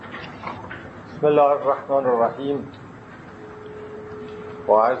بسم الله الرحمن الرحیم.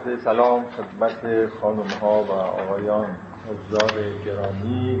 با عرض سلام خدمت خانم‌ها و آقایان حضار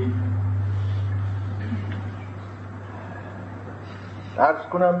گرامی، عرض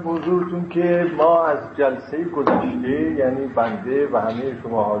کنم به حضورتون که ما از جلسه گذشته، یعنی بنده و همه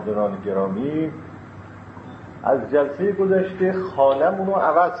شما حاضران گرامی، از جلسه گذشته خانه‌مون رو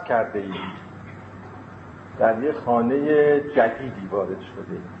عوض کرده ایم، در یه خانه جدیدی وارد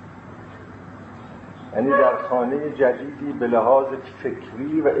شده ایم. یعنی در خانه جدیدی به لحاظ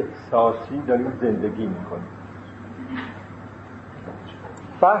فکری و احساسی داریم زندگی میکنیم.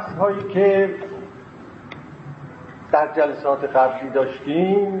 بحث هایی که در جلسات قبلی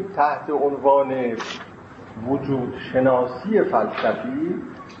داشتیم تحت عنوان وجود شناسی فلسفی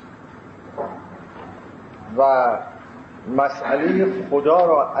و مسئله خدا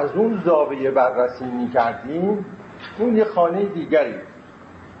را از اون زاویه بررسی میکردیم. اون یه خانه دیگری،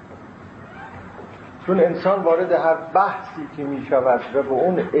 چون انسان وارد هر بحثی که می شود و به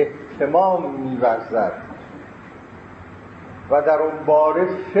اون اهتمام می ورزد و در اون باره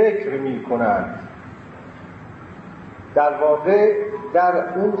فکر می کند، در واقع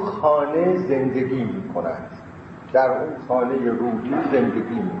در اون خانه زندگی می کند، در اون خانه روحی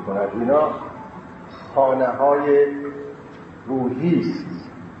زندگی می کند. اینا خانه های روحی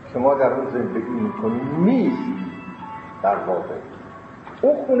است که ما در اون زندگی می کنیم. نیست در واقع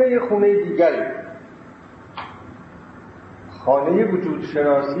اون خونه دیگری، خانه وجود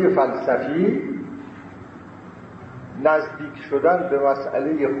شناسی فلسفی، نزدیک شدن به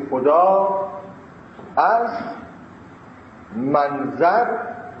مسئله خدا از منظر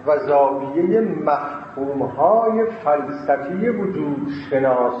و زاویه مفهوم‌های فلسفی وجود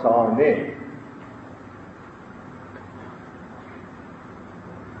شناسانه.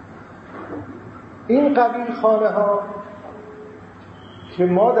 این قبیل خانه ها که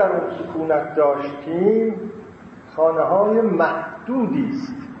ما در اون سکونت داشتیم خانه های محدودی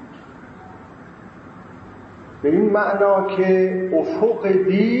است، به این معنا که افق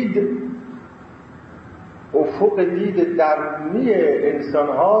دید درونی انسان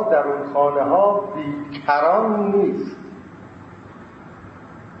ها در اون خانه ها بیکران نیست،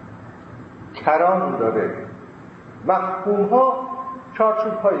 کران داره، مفهوم ها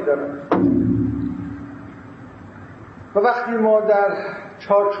چارچوب هایی داره و وقتی ما در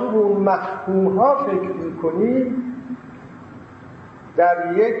چارچوب اون مفهوم ها فکر میکنیم،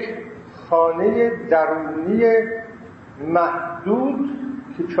 در یک خانه درونی محدود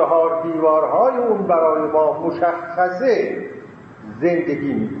که 4 دیوارهای اون برای ما مشخصه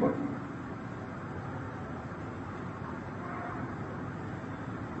زندگی میکنیم.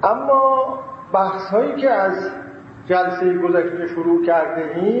 اما بحث هایی که از جلسه گذشته شروع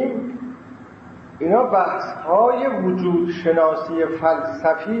کرده ایم، اینا بحث های وجود شناسی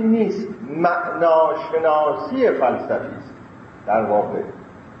فلسفی نیست، معناشناسی فلسفی است. در واقع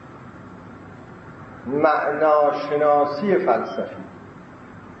معناشناسی فلسفی،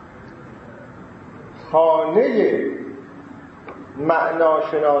 خانه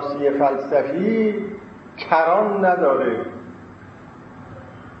معناشناسی فلسفی کران نداره،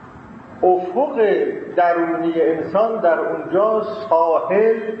 افق درونی انسان در اونجا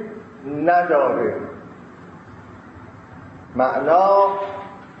ساحل نداره. معنا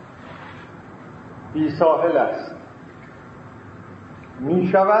بی ساحل است، می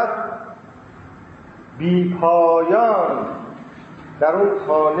شود بی پایان در اون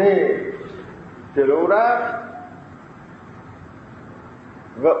خانه جلو رفت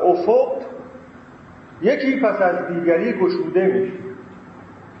و افق یکی پس از دیگری گشوده میشه.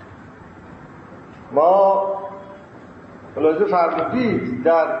 ما ملاحظه فرمودید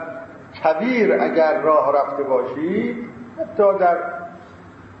در کویر اگر راه رفته باشید، حتی در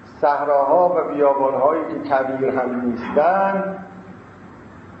صحراها و بیابان‌هایی که کویر هم نیستن،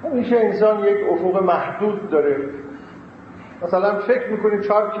 همیشه انسان یک افق محدود داره. مثلا فکر میکنید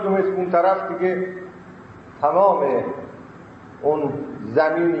 4 کیلومتر اون طرف دیگه تمام اون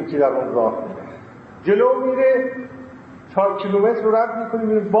زمینی که در اون راه میره، جلو میره 4 کیلومتر رو رد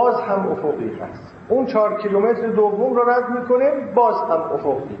میکنه، باز هم افقی هست. اون 4 کیلومتر دوم رو رد میکنه، باز هم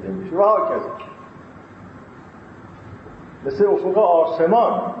افق دیده میشه و هاکذا. مثل افق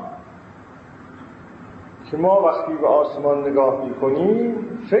آسمان که ما وقتی به آسمان نگاه میکنیم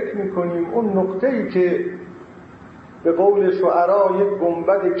فکر میکنیم اون نقطه‌ای که به قول شعرا یک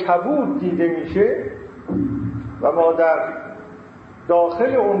گنبد کبود دیده میشه و ما در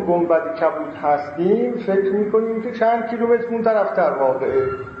داخل اون گنبد کبود هستیم، فکر میکنیم که چند کیلومتر اون طرفتر واقعه.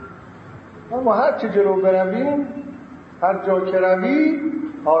 اما هر چه جلو برویم، هر جا که رویم،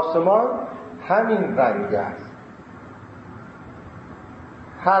 آسمان همین رنگ است،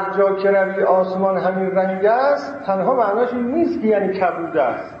 هر جا که روی آسمان همین رنگ است، تنها معناش این نیست که یعنی کبود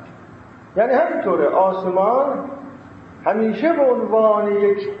است. یعنی همینطوره، آسمان همیشه به عنوان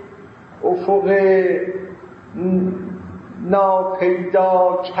یک افق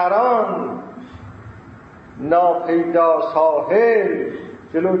ناپیدا کران، ناپیدا ساحل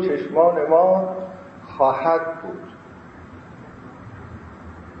جلو چشمان ما خواهد بود.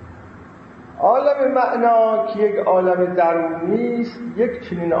 عالم معنا که یک عالم درونی است، یک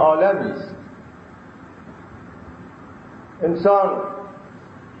چنین عالمی است. انسان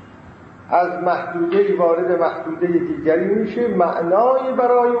از محدوده‌ای وارد محدوده دیگری میشه، معنایی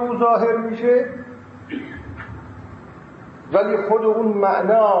برای او ظاهر میشه، ولی خود اون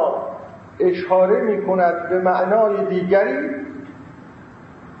معنا اشاره میکند به معنای دیگری،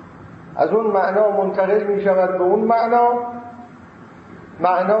 از اون معنا منتقل میشود به اون معنا،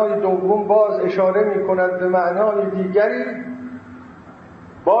 معنای دوم باز اشاره میکند به معنای دیگری،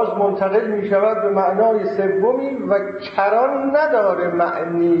 باز منتقل میشود به معنای سومی و کران نداره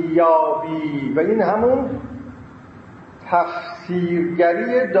معنی یابی. و این همون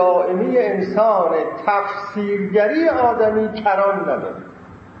تفسیرگری دائمی انسانه. تفسیرگری آدمی کران نداره.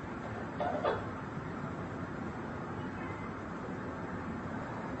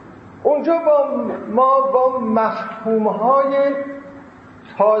 اونجا ما با مفهوم‌های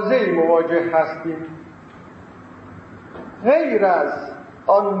تازه‌ای مواجه هستیم، غیر از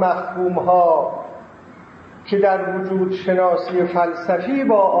آن مفهوم‌ها که در وجود شناسی فلسفی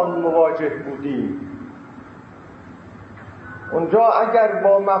با آن مواجه بودیم. اونجا اگر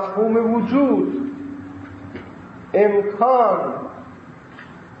با مفهوم وجود امکان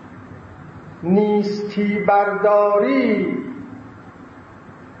نیستی برداری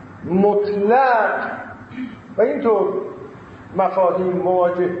مطلق و اینطور مفاهیم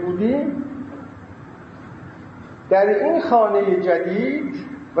مواجه بودیم، در این خانه جدید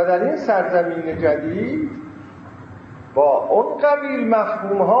و در این سرزمین جدید با اون قبیل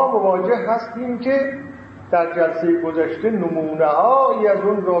مفهوم‌ها مواجه هستیم که در جلسه گذشته نمونه‌هایی از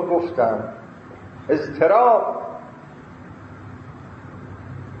اون را گفتم. اضطراب،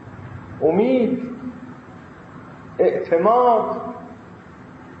 امید، اعتماد،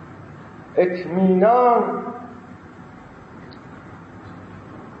 اطمینان،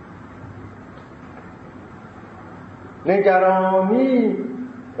 نگرانی،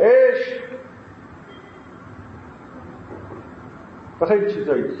 عشق و خیلی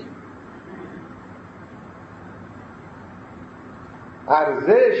چیزایی،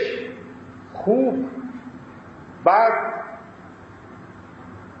 ارزش، خوب، بد،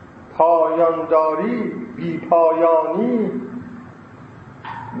 پایانداری، بیپایانی،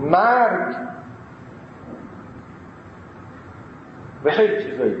 مرگ و خیلی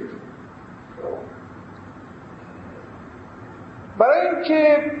چیزایی. برای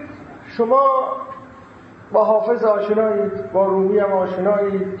اینکه شما با حافظ آشنایید، با رومی هم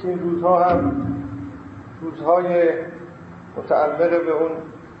آشنایید که این روزها هم روزهای متعلق به اون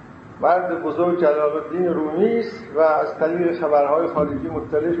مرد بزرگ جلال الدین رومی است و از طریق خبرهای خارجی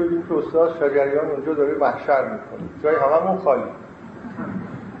مطلع شدیم که استاد شجریان اونجا داره محشر میکنه. جای هممون خالی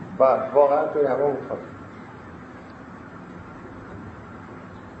و واقعا جای هممون خالی.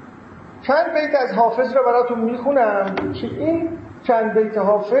 چند بیت از حافظ را براتون میخونم که این چند بیت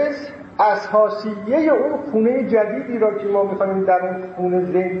حافظ اساسیه اون خونه جدیدی را که ما میخوایم در اون خونه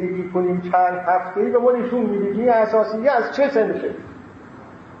زندگی کنیم چند هفته‌ای به ما نشون میده که این اساسیه از چه سنخه،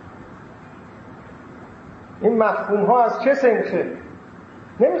 این مفهوم ها از چه سنخه.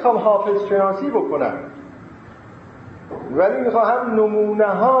 نمیخوام حافظ شناسی بکنم، ولی میخوام نمونه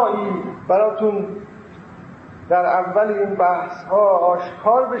هایی براتون در اول این بحث ها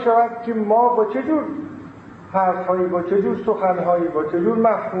آشکار بشود که ما با چه جور حرف هایی، با چه جور سخن هایی، با چه جور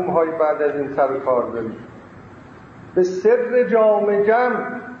مفهوم هایی بعد از این سر کار داریم. به سر جام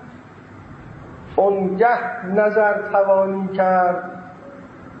جم اونگه نظر توانی کرد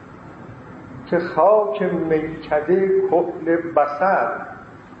که خاک میکده کحل بصر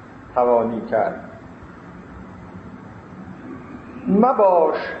توانی کرد.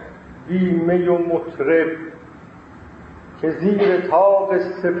 مباش بی می و مطرب که زیر طاق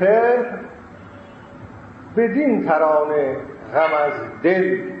سپهر بدین ترانه غم از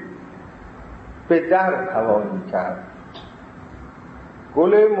دل به در توانی کرد.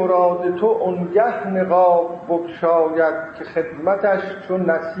 گل مراد تو اونگه نقاب بگشاید که خدمتش چون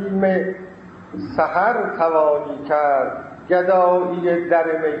نسیم سحر توانی کرد. گدایی در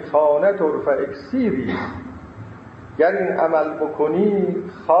میخانه طرف اکسیری گر این عمل بکنی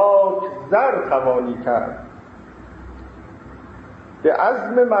خاک زر توانی کرد. به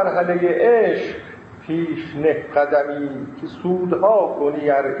عزم مرحله عشق پیش نه قدمی که سودها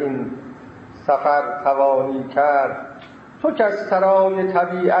کنی ار این سفر توانی کرد. تو که از سرای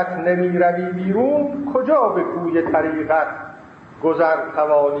طبیعت نمی روی بیرون، کجا به کوی طریقت گذر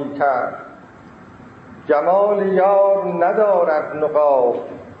توانی کرد. جمال یار ندارد نقاب،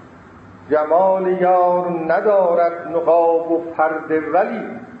 جمال یار ندارد نقاب و پرده، ولی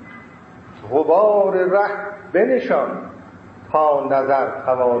غبار ره بنشان تا نظر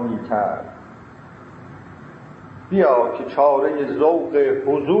توانی کرد. بیا که چاره ذوق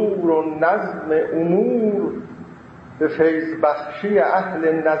حضور و نظم امور، به فیض بخشی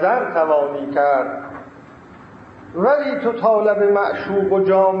اهل نظر توانی کرد. ولی تو طالب معشوق و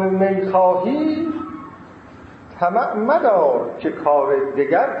جام می خواهی، طمع مدار که کار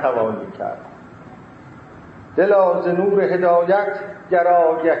دگر توانی کرد. دلا ز نور هدایت گر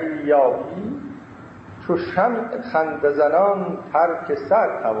آگهی یابی، چو شمع خنده زنان ترک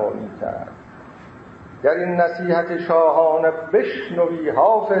سر توانی کرد. گر این نصیحت شاهانه بشنوی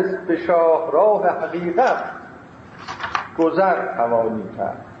حافظ، به شاهراه حقیقت گذر توانی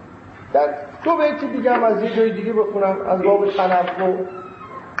کرد. در دو بیت دیگه هم از یه جای دیگه بخونم از باب تنوع.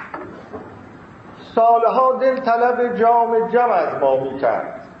 سالها دل طلب جام جم از ما می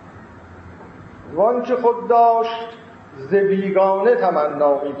کرد، وانچه خود داشت ز بیگانه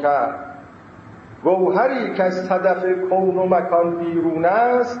تمنا می کرد. گوهری که از صدف کون و مکان بیرون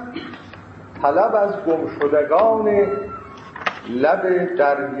است، طلب از گم شدگان لب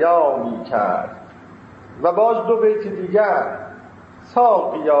دریا می کرد. و باز دو بیت دیگر: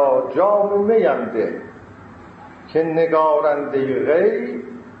 ساقیا جام میم ده، که نگارنده غیب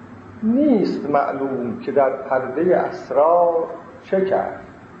نیست معلوم که در پرده اسرار چه کرد.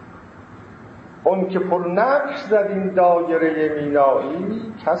 اون که پر نقش زد این دایره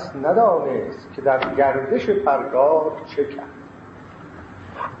مینایی، کس ندانست که در گردش پرگار چه کرد.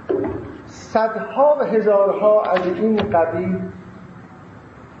 صدها و هزارها از این قبیل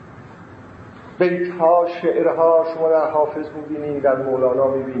بیتها، شعرها شما در حافظ می‌بینید، در مولانا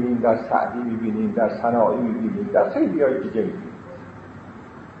می‌بینید، در سعدی می‌بینید، در سنایی می‌بینید، در خیلی های دیگه می‌بینید.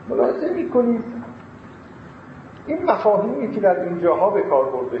 ملاحظه می‌کنید این مفاهیمی که در اینجاها به کار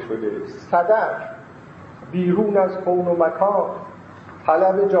برده شده، صدف، بیرون از کون و مکان،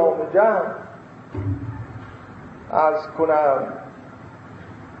 طلب جام جم، عرض کنم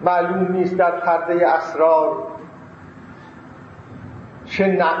معلوم نیست در پرده اسرار چه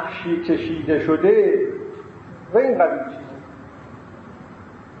نقشی کشیده شده و این قبیل چیزی.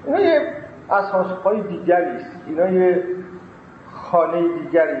 اینا یه اساسهای دیگری است، اینا یه خانه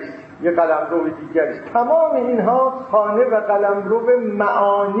دیگری است، یه قلمرو دیگری است. تمام اینها خانه و قلمرو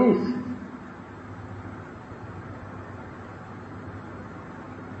معانی است.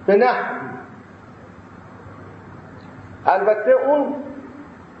 به نحوی البته اون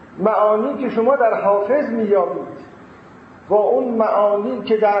معانی که شما در حافظ میابید با اون معانی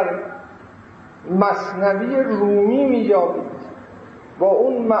که در مثنوی رومی میابید با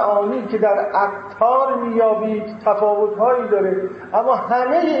اون معانی که در عطار میابید تفاوت‌هایی داره، اما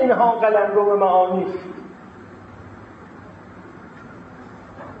همه اینها قلمرو معانی است.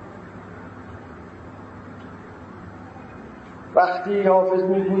 وقتی حافظ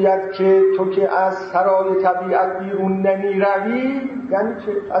میگوید که تو که از سرای طبیعت بیرون نمیروی، یعنی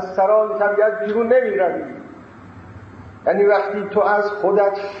چه؟ از سرای طبیعت بیرون نمیروی، یعنی وقتی تو از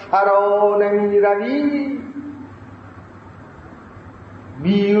خودت فرا نمیروی،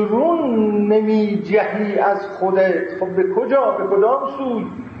 بیرون نمیجهی از خودت. خب به کجا؟ به کدام سوی؟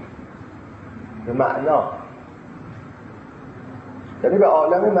 به معنا، یعنی به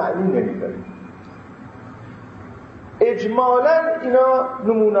عالم معنی نمیروی. اجمالاً اینا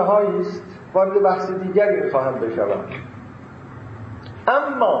نمونه هایی است، وارد بحث دیگری میخواهم بشوم.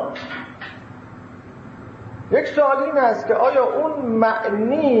 اما یک سوال این است که آیا اون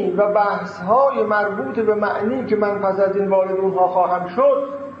معنی و بحث های مربوط به معنی که من پس از این وارد اونها خواهم شد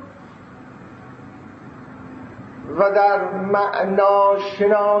و در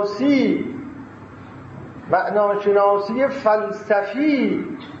معناشناسی فلسفی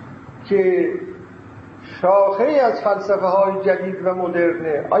که شاخه از فلسفه های جدید و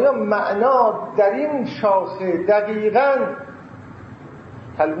مدرنه، آیا معنا در این شاخه دقیقاً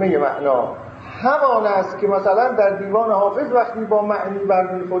کلمه معنا همان است که مثلا در دیوان حافظ وقتی با معنی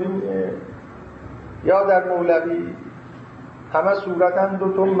برمیخوریم یا در مولوی همه صورتن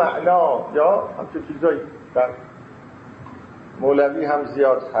دو تا معنا یا همچه چیزایی در مولوی هم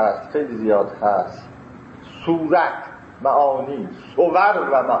زیاد هست، خیلی زیاد هست، صورت، معانی، صور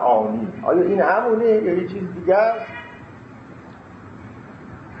و معانی. آیا این همونه یا یه چیز دیگه است؟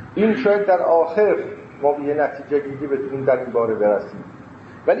 این شاید در آخر ما به یه نتیجه گیری بتونیم در این باره برسیم،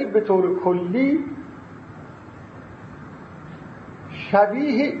 ولی به طور کلی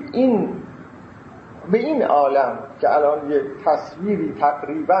شبیه این به این عالم که الان یه تصویری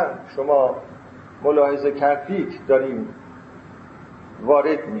تقریبا شما ملاحظه کردید داریم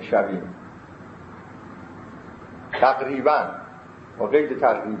وارد میشویم، تقریبا با قید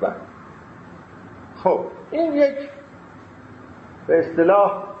تقریبا. خب این یک به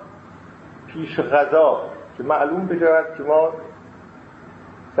اصطلاح پیش غذا که معلوم بشود که ما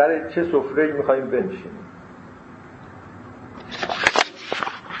سر چه سفره‌ای می‌خوایم بنشینیم.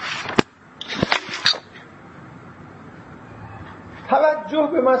 توجه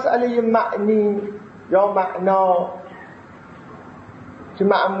به مسئله معنی یا معنا که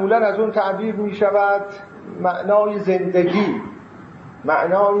معمولاً از اون تعبیر می شود معنای زندگی،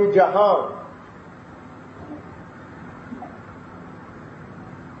 معنای جهان.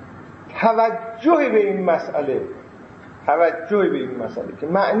 توجه به این مسئله که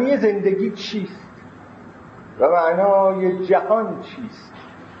معنی زندگی چیست و معنای جهان چیست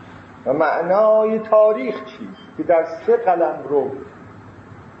و معنای تاریخ چیست، که در 3 قلمرو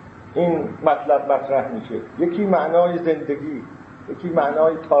این مطلب مطرح میشه. یکی معنای زندگی، یکی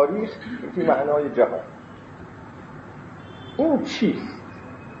معنای تاریخ، یکی معنای جهان. این چیست؟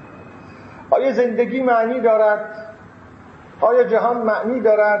 آیا زندگی معنی دارد؟ آیا جهان معنی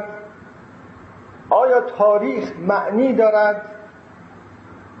دارد؟ آیا تاریخ معنی دارد؟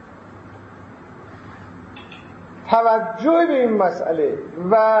 توجه به این مسئله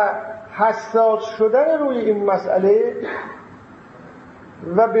و حساس شدن روی این مسئله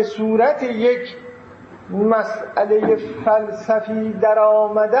و به صورت یک مسئله فلسفی در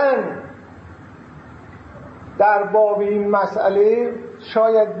آمدن در باب این مسئله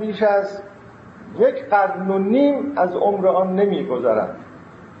شاید بیش از 1.5 قرن از عمر آن نمی گذرد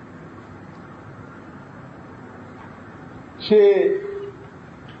که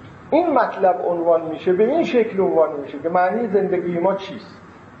این مطلب عنوان میشه، به این شکل عنوان میشه که معنی زندگی ما چیست،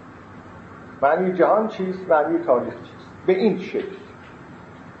 معنی جهان چیست، معنی تاریخ چیست. به این شکل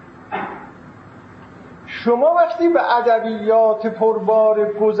شما وقتی به ادبیات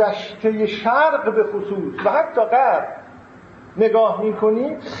پربار گذشته شرق به خصوص و حتی غرب نگاه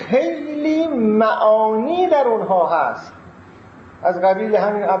میکنید، خیلی معانی در اونها هست، از قبیل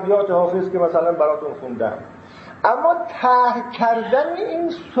همین ابیات حافظ که مثلا براتون خوندم. اما طرح کردن این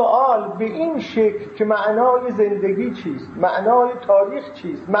سوال به این شکل که معنای زندگی چیست، معنای تاریخ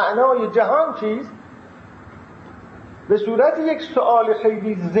چیست، معنای جهان چیست، به صورت یک سوال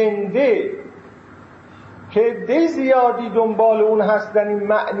خیلی زنده که عده زیادی دنبال اون هستن این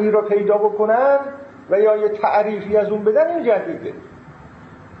معنی رو پیدا بکنن و یا یه تعریفی از اون بدن، این جدیده.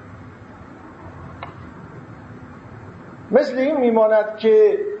 مثل این میماند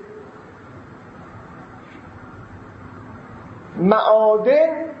که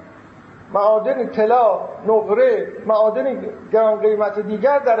معادن طلا، نقره، معادن گران قیمت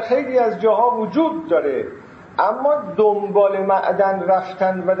دیگر در خیلی از جاها وجود داره، اما دنبال معدن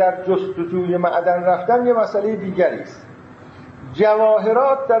رفتن و در جستجوی معدن رفتن یه مسئله دیگری است.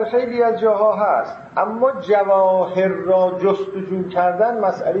 جواهرات در خیلی از جاها هست، اما جواهر را جستجو کردن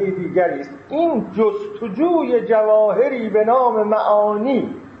مسئله دیگری است. این جستجوی جواهری به نام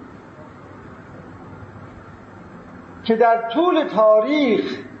معانی که در طول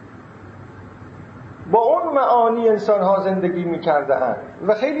تاریخ با اون معانی انسان‌ها زندگی می‌کردند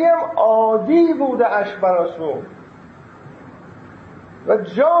و خیلی هم عادی بوده اش براشون و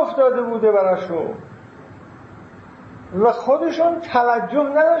جا افتاده بوده براشون و خودشون توجه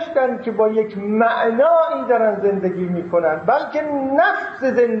نداشتن که با یک معنایی دارن زندگی می‌کنن، بلکه نفس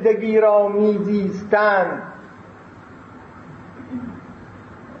زندگی را می‌زیستند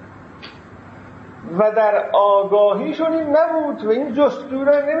و در آگاهیشون این نبود و این جستجو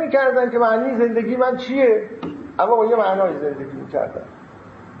را نمی‌کردن که معنی زندگی من چیه، اما با یه معنای زندگی می‌کردن.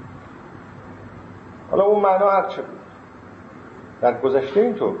 حالا اون معنا هر چه بود در گذشته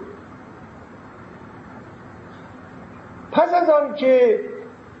اینطور. پس از آن که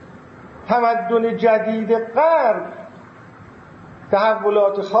تمدن جدید غرب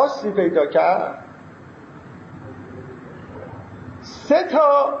تحولات خاصی پیدا کرد، 3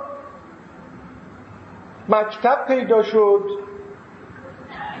 مکتب پیدا شد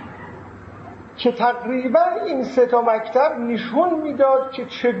که تقریبا این 3 مکتب نشون میداد که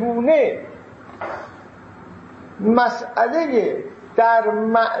چگونه مسئله در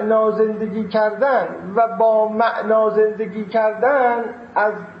معنا زندگی کردن و با معنا زندگی کردن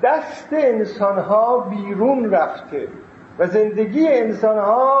از دست انسانها بیرون رفته و زندگی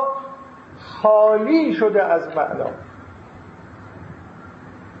انسانها خالی شده از معنا.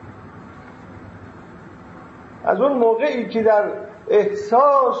 از اون موقعی که در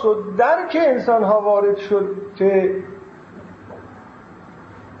احساس و درک انسانها وارد شد که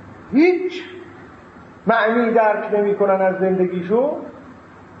هیچ معنی درک نمی کنن از زندگیشون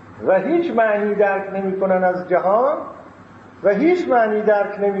و هیچ معنی درک نمی کنن از جهان و هیچ معنی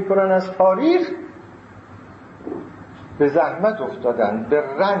درک نمی کنن از تاریخ، به زحمت افتادن، به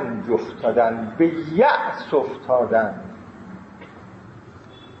رنج افتادن، به یأس افتادن.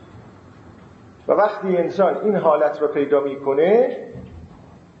 و وقتی انسان این حالت رو پیدا میکنه،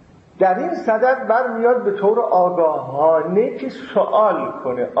 در این صدد برمیاد به طور آگاهانه که سوال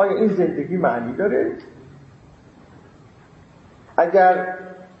کنه آیا این زندگی معنی داره؟ اگر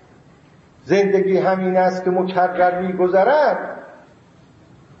زندگی همین است که مکرر میگذرد،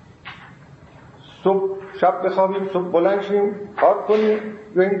 صبح شب بخوابیم، صبح بلند شیم، کار کنیم،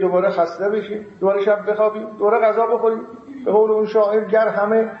 بیاییم دوباره خسته بشیم، دوباره شب بخوابیم، دوباره غذا بخوریم. به قول اون شاعر گر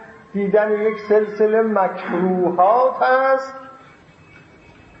همه دیدن یک سلسله مکروهات است،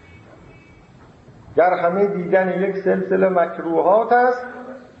 گر همه دیدن یک سلسله مکروهات است،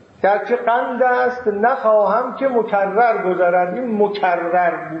 گرچه قند است نخواهم که مکرر گذرد. این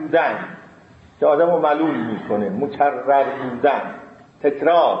مکرر بودن که آدمو ملول میکنه، مکرر بودن،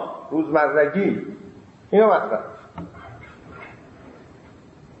 تکرار، روزمرگی، اینو مطرح.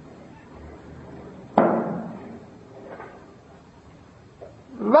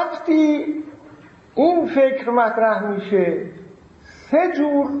 وقتی این فکر مطرح میشه، سه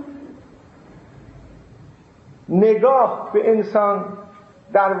جور نگاه به انسان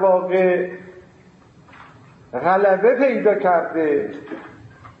در واقع غلبه پیدا کرده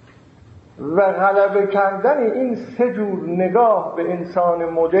و غلبه کردن این سه جور نگاه به انسان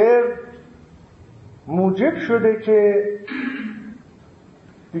مدرن موجب شده که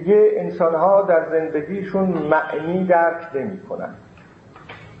دیگه انسان‌ها در زندگیشون معنی درک نمی‌کنن.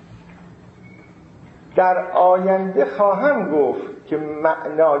 در آینده خواهم گفت که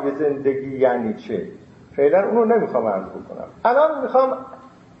معنای زندگی یعنی چه. فعلا اونو نمیخوام عرض بکنم. الان میخوام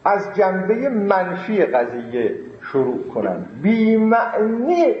از جنبه منفی قضیه شروع کنم.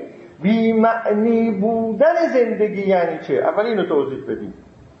 بی معنی بودن زندگی یعنی چه؟ اول اینو توضیح بدیم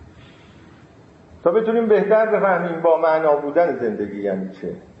تا بتونیم بهتر بفهمیم با معنا بودن زندگی یعنی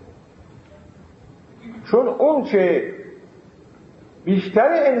چه. چون اون چه بیشتر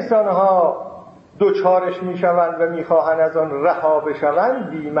انسان‌ها دوچارش میشوند و میخواهند از آن رها بشوند،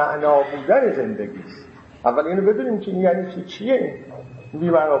 بی معنا بودن زندگی است. اول اینو بدونیم که این یعنی چی؟ چیه این بی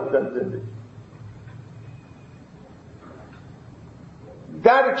معنا بودن زندگی؟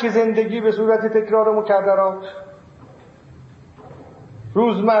 درک زندگی به صورت تکرار و مکررات،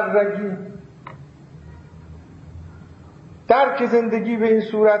 روزمرگی، درک زندگی به این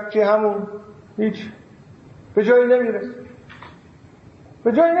صورت که همون هیچ به جایی نمیرسه،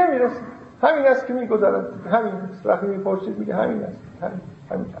 به جایی نمیرسه، همین است که میگذرد، همین است. وقتی میپرسید میگه همین است،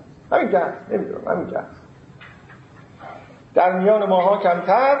 همین که هست، نمیدونم، همین که هست. در میان ماها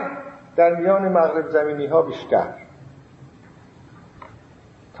کمتر، در میان مغرب زمینی ها بیشتر.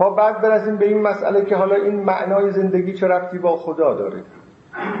 تا بعد برسیم به این مسئله که حالا این معنای زندگی چه ربطی با خدا داره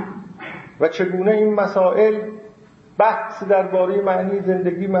و چگونه این مسائل بحث درباره معنی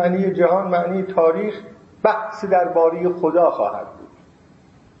زندگی، معنی جهان، معنی تاریخ، بحث درباره خدا خواهد بود.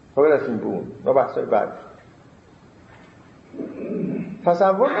 تا برسیم به اون و بحثای بعد.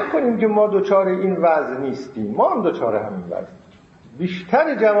 تصور نکنیم که ما دوچار این وضع نیستیم. ما هم دوچار همین وضع.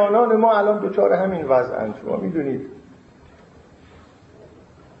 بیشتر جوانان ما الان دوچار همین وضعن. شما میدونید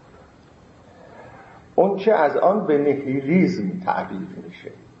اون چه از آن به نهیلیزم تعبیر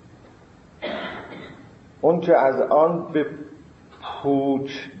میشه، اون چه از آن به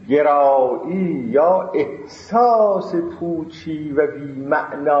پوچگرایی یا احساس پوچی و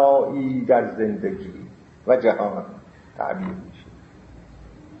بی‌معنایی در زندگی و جهان تعبیر میشه.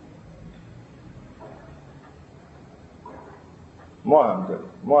 ما هم داریم،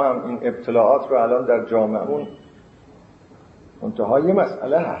 ما هم این ابتلاعات رو الان در جامعهمون منتهای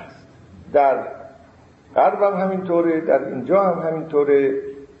مسئله هست. در غرب هم همینطوره، در اینجا هم همینطوره.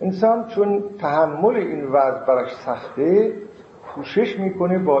 انسان چون تحمل این وضع براش سخته، کوشش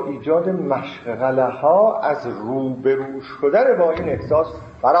میکنه با ایجاد مشغله ها از روبرو شدن با این احساس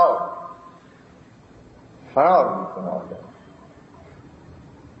فرار میکنه. آدم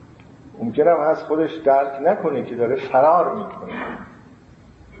ممکنه هم از خودش درک نکنه که داره فرار میکنه.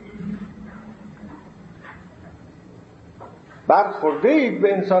 برخورده اید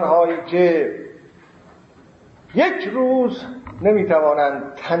به انسان هایی که یک روز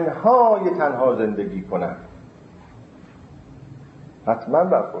نمیتوانند تنها زندگی کنند. حتما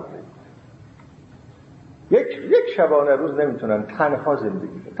برخورده اید. یک شبانه روز نمیتونن تنها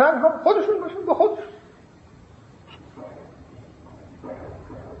زندگی کنند، تنها خودشون باشن با خودشون.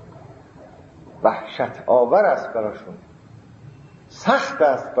 وحشت آور است براشون. سخت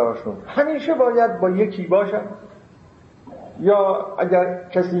است براشون، همیشه باید با یکی باشن، یا اگر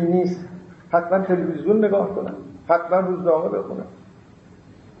کسی نیست حتما تلویزیون نگاه کنن، حتما روزنامه بخونن،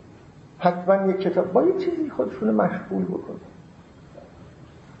 حتما یک کتاب، با یک چیزی خودشون مشغول بکنن.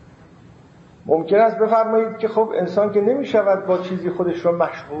 ممکن است بفرمایید که خب انسان که نمی شود با چیزی خودش رو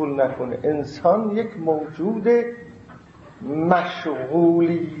مشغول نکنه. انسان یک موجود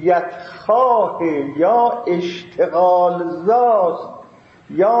مشغولیت خواه یا اشتغال زاست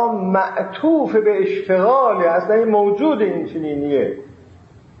یا معطوف به اشتغاله، اصلا این موجود این چنینیه.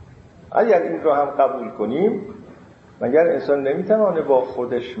 اگر این رو هم قبول کنیم، مگر انسان نمیتوانه با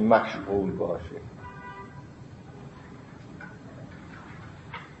خودش مشغول باشه؟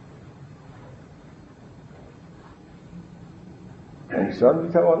 انسان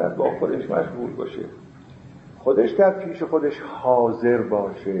میتواند با خودش مشغول باشه، خودش در پیش خودش حاضر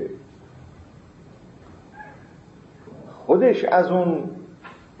باشه، خودش از اون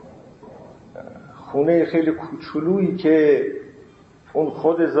خونه خیلی کوچولویی که اون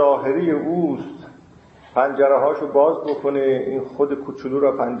خود ظاهری اوست پنجره هاشو باز بکنه، این خود کوچولو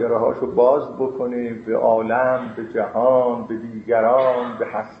را پنجره هاشو باز بکنه به عالم، به جهان، به دیگران، به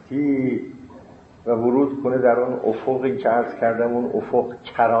هستی و ورود کنه در اون افقی که عرض کردم. اون افق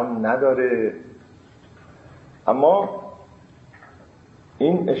کران نداره، اما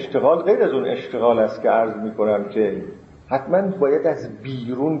این اشتغال غیر از اون اشتغال است که عرض میکنم که حتما باید از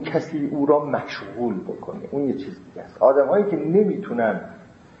بیرون کسی او را مشغول بکنه. اون یه چیز دیگه است. آدم هایی که نمیتونن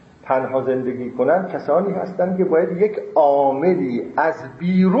تنها زندگی کنن کسانی هستن که باید یک عاملی از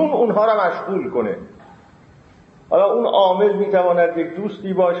بیرون اونها را مشغول کنه. حالا اون عامل میتواند یک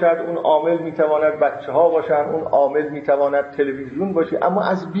دوستی باشد، اون عامل میتواند بچه ها باشن، اون عامل میتواند تلویزیون باشه، اما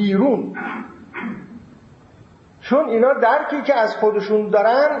از بیرون، چون اینا درکی که از خودشون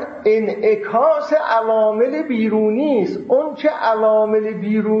دارن انعکاس عوامل بیرونی است. اون چه عوامل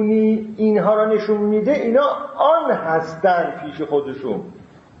بیرونی اینها را نشون میده، اینا آن هستن پیش خودشون.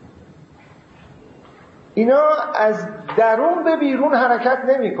 اینا از درون به بیرون حرکت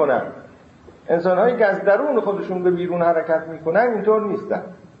نمی کنن. انسان هایی که از درون خودشون به بیرون حرکت می کنن اینطور نیستن.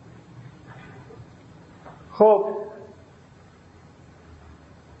 خب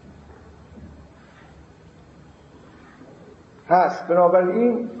پس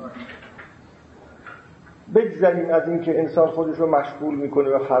بنابراین بگذاریم از این که انسان خودش رو مشغول میکنه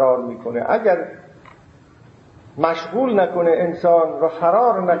و فرار میکنه. اگر مشغول نکنه انسان و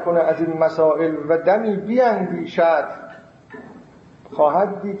فرار نکنه از این مسائل و دمی بیاندیشد،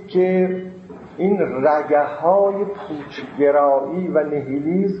 خواهد دید که این رگه های پوچگرایی و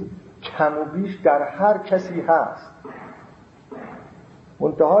نهیلیسم کم و بیش در هر کسی هست.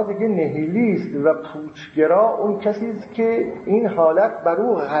 منتها دیگه نهیلیست و پوچگرا اون کسی است که این حالت بر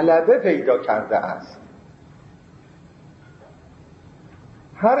او غلبه پیدا کرده است.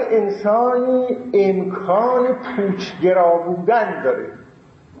 هر انسانی امکان پوچگرا بودن داره،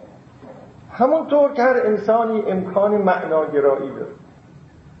 همونطور که هر انسانی امکان معناگرایی داره.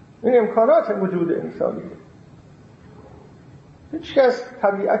 این امکانات وجود انسانیه. هیچ کس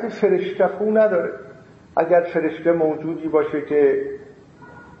طبیعت فرشته خو نداره. اگر فرشته موجودی باشه که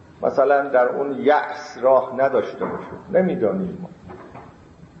مثلا در اون یأس راه نداشته باشه، نمیدانیم ما.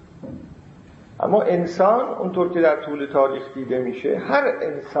 اما انسان اونطور که در طول تاریخ دیده میشه، هر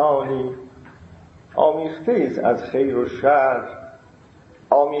انسانی آمیخته است از خیر و شر.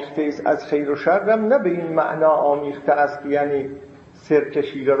 آمیخته است از خیر و شر هم نه به این معنا آمیخته است یعنی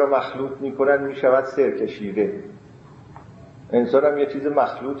سرکشیره را مخلوط میکنن میشود سرکشیره. انسان هم یه چیز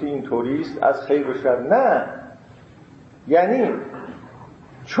مخلوطی اینطوری است از خیر و شر، نه، یعنی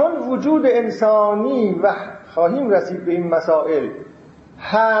چون وجود انسانی و خواهیم رسید به این مسائل،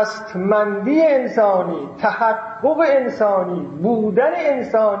 هستمندی انسانی، تحقق انسانی، بودن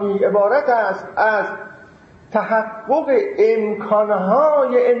انسانی عبارت است از تحقق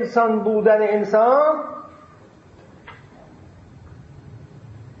امکانهای انسان بودن انسان.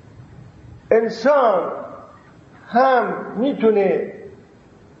 انسان هم میتونه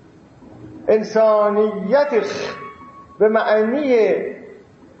انسانیت به معنی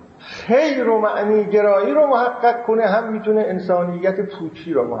خیر و معنی گرایی رو محقق کنه، هم میتونه انسانیت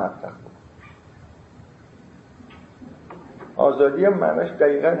پوچی رو محقق کنه. آزادی هم معنیش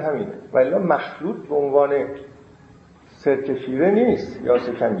دقیقا همینه، ولی مخلوط به عنوان سرکشیره نیست یا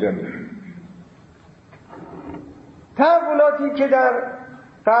سکنجمی. تحولاتی که در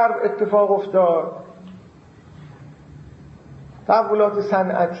غرب اتفاق افتاد، تحولات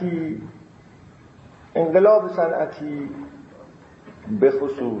صنعتی، انقلاب صنعتی به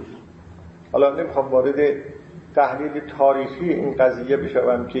خصوص، حالا نمیخوام وارد تحلیل تاریخی این قضیه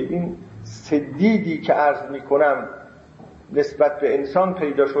بشوم که این سدیدی که عرض میکنم نسبت به انسان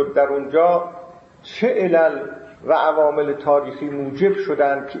پیدا شد در اونجا چه علل و عوامل تاریخی موجب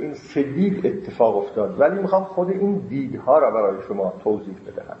شدن که این سه دید اتفاق افتاد، ولی میخوام خود این دیدها را برای شما توضیح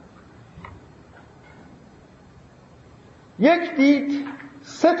بدهم. یک دید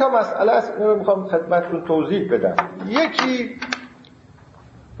سه تا مسئله است، اینو میخوام خدمتتون توضیح بدم. یکی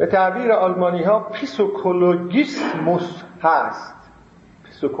به تعبیر آلمانی ها پیسوکولوژیسموس هست،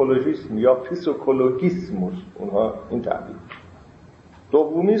 پیسوکولوژیسم یا پیسوکولوژیسموس، اونها این تعبیر.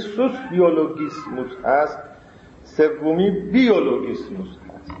 دومی سوسیولوژیسموس هست، سومی بیولوژیسموس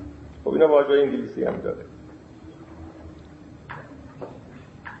هست. خب اینا واژه انگلیسی هم داره.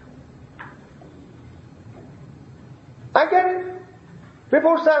 اگر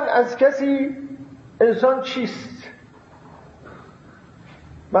بپرسن از کسی انسان چیست،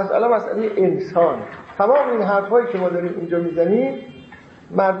 مسئله انسان، تمام این حرفایی که ما داریم اینجا میزنیم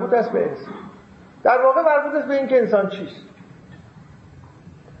مربوط است به انسان. در واقع مربوط است به این که انسان چیست.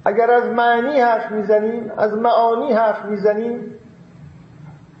 اگر از معنی حرف میزنیم، از معانی حرف میزنیم،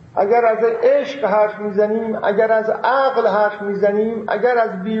 اگر از عشق حرف میزنیم، اگر از عقل حرف میزنیم، اگر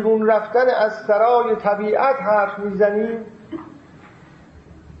از بیرون رفتن از سرای طبیعت حرف میزنیم،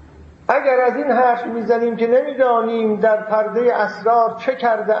 اگر از این حرف میزنیم که نمیدانیم در پرده اسرار چه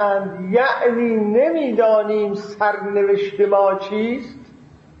کرده اند، یعنی نمیدانیم سرنوشت ما چیست،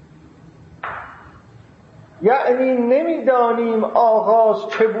 یعنی نمیدانیم آغاز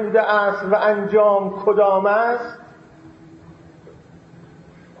چه بوده است و انجام کدام است،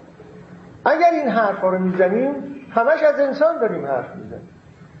 اگر این حرفا رو میزنیم همش از انسان داریم حرف میزنیم.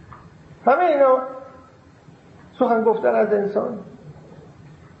 همه اینا سخن گفتن از انسان،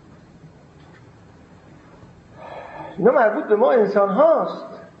 اینا مربوط به ما انسان هاست،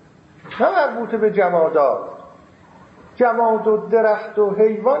 نه مربوط به جمادات. جماد و درخت و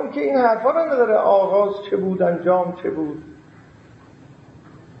حیوان که این حرفا رو نداره، آغاز چه بود، انجام چه بود،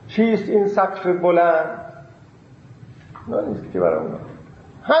 چیست این سقف بلند، نه نیست که برای اونا.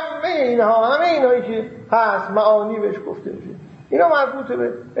 همه اینهایی که هست معانی بهش گفته میشه، اینا مربوط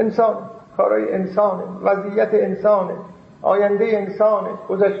به انسان، کارهای انسانه، وضعیت انسانه، آینده انسانه،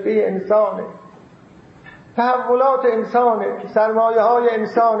 گذشته انسانه، تحولات انسانه، سرمایه های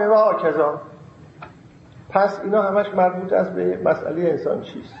انسانه و هاکذا. پس اینا همش مربوط است به مسئله انسان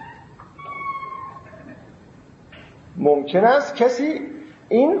چیست. ممکن است کسی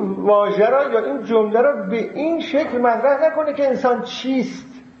این واژه را یا این جمله را به این شکل مطرح نکنه که انسان چیست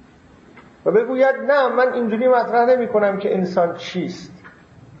و بگوید نه من اینجوری مطرح نمی کنم که انسان چیست،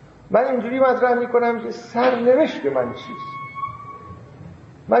 من اینجوری مطرح می کنم که سرنوشت من چیست،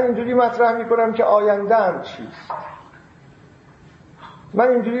 من اینجوری مطرح می کنم که آینده‌ام چیست، من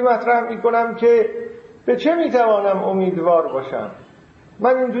اینجوری مطرح می کنم که به چه می توانم امیدوار باشم،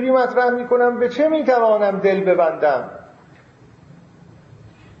 من اینجوری مطرح می کنم به چه می توانم دل ببندم.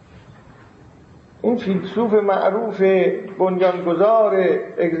 این فیلسوف معروف بنیانگذار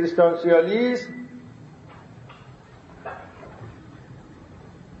اگزیستانسیالیسم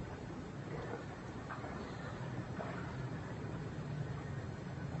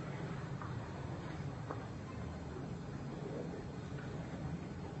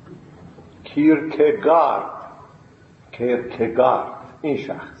کیرکگارد، این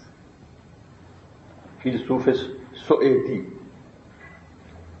شخص فیلسوف سوئدی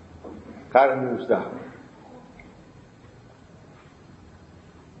قرن 19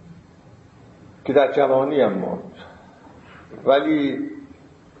 که در جوانی هم مرد، ولی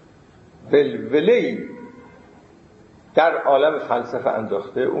ولوله‌ای در عالم فلسفه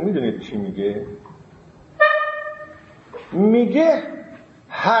انداخته. او میدونید چی میگه؟ میگه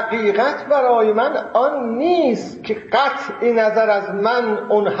حقیقت برای من آن نیست که قطع نظر از من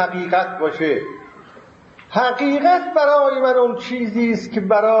اون حقیقت باشه. حقیقت برای من اون چیزی است که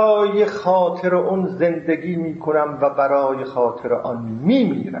برای خاطر اون زندگی میکنم و برای خاطر آن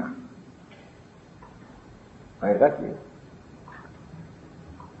میمیرم.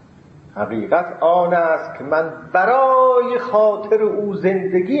 حقیقت آن است که من برای خاطر او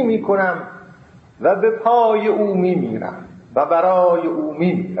زندگی میکنم و به پای او میمیرم و برای او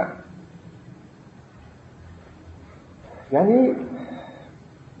میمیرم. یعنی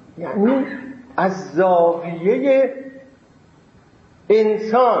از زاویه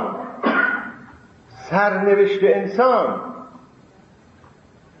انسان، سرنوشت انسان،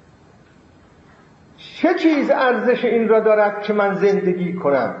 چه چیز ارزش این را دارد که من زندگی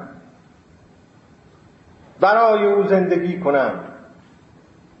کنم، برای او زندگی کنم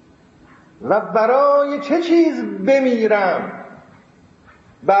و برای چه چیز بمیرم،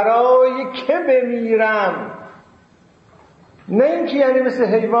 برای که بمیرم. نه اینکه یعنی مثل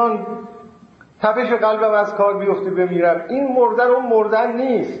حیوان تپش قلبم از کار بیفته بمیرم. این مردن اون مردن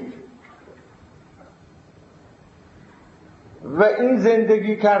نیست و این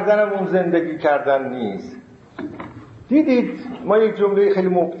زندگی کردنم اون زندگی کردن نیست. دیدید ما یک جمله خیلی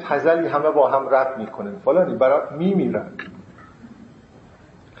مبتذلی همه با هم رد میکنیم، فلانی برات میمیرم.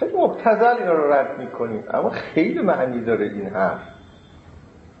 خیلی مبتذل اینا رو رد میکنیم، اما خیلی معنی داره این حرف.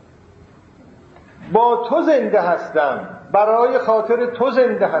 با تو زنده هستم، برای خاطر تو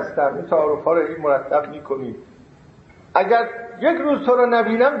زنده هستم. این تعارف ها رو این مرتب میکنید. اگر یک روز تو رو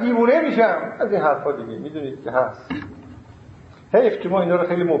نبینم دیوونه میشم. از این حرفا دیگه میدونید که هست. حیف که ما اینا رو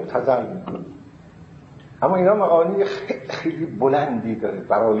خیلی مبتذل میکنیم، اما اینا معانی خیلی بلندی داره.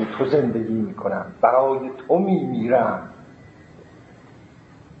 برای تو زندگی میکنم، برای تو میمیرم.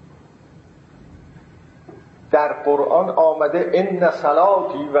 در قرآن آمده ان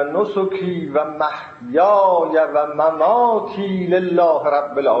صلاتی و نسکی و محیای و مماتی لله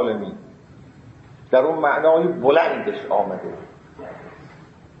رب العالمین. در اون معنای بلندش آمده.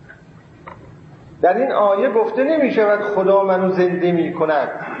 در این آیه گفته نمی شود خدا منو زنده می کند،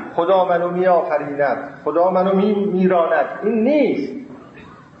 خدا منو می آفریند، خدا منو می میراند. این نیست.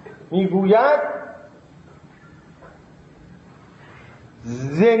 میگوید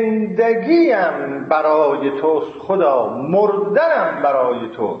زندگیم برای توست خدا، مردنم برای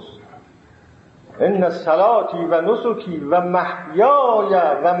توست. ان صلاتی و نسکی و محیای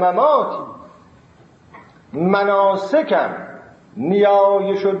و مماتی، مناسکم،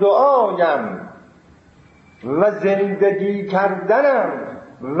 نیایش و دعایم و زندگی کردنم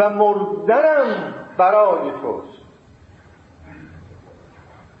و مردنم برای توست.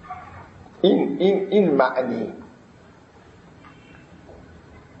 این معنی.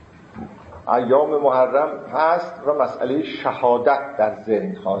 ایام محرم هست و مسئله شهادت در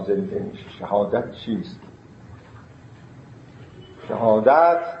ذهن حاضر میشه. شهادت چیست؟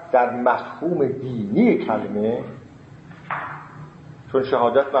 شهادت در مفهوم دینی کلمه، چون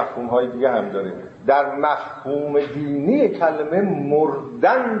شهادت مفهوم‌های دیگه هم داره، در مفهوم دینی کلمه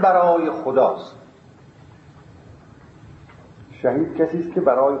مردن برای خداست. شهید کسی است که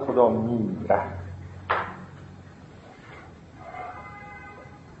برای خدا میمیره.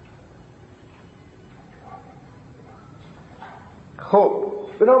 خب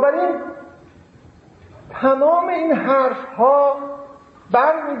بنابراین تمام این حرف‌ها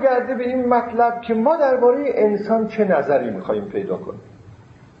برمیگرده به این مطلب که ما درباره انسان چه نظری می‌خوایم پیدا کنیم،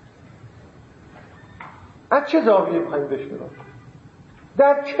 از چه زاویه‌ای می‌خوایم بشنویم،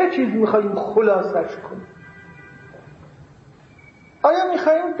 در چه چیز می‌خوایم خلاصش کنیم. آیا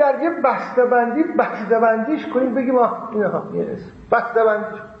می‌خوایم در یه بسته‌بندیش کنیم، بگیم اینها یه اسم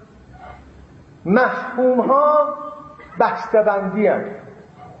بسته‌بندیش، مفهوم‌ها بسته‌بندی هست.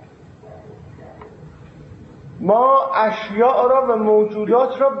 ما اشیاء را و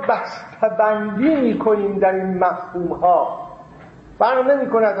موجودات را بسته‌بندی می‌کنیم در این مفهوم‌ها. فرق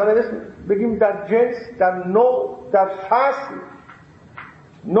نمی‌کند حالا اسم بگیم در جنس، در نوع، در فصل،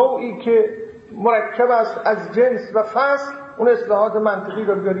 نوعی که مرکب است از جنس و فصل، اون اصطلاحات منطقی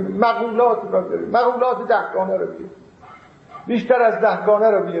را بیاریم، مقولات را بیاریم، مقولات دهگانه را بیاریم، بیشتر از دهگانه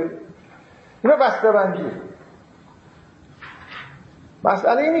را بیاریم. اینا بسته‌بندیه.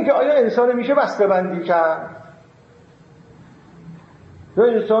 مسئله اینه که آیا انسان میشه بسته‌بندی کرد؟ یا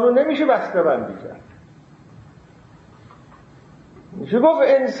انسان رو نمیشه بسته‌بندی کرد؟ میشه گفت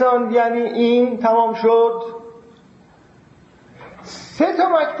انسان یعنی این تمام شد؟ 3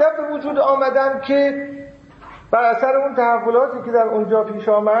 مکتب به وجود آمدن که بر اثر اون تحولاتی که در اونجا پیش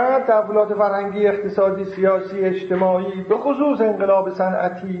آمد، تحولات فرهنگی، اقتصادی، سیاسی، اجتماعی، به خصوص انقلاب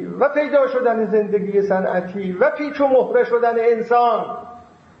صنعتی و پیدا شدن زندگی صنعتی و پیچ و مهره شدن انسان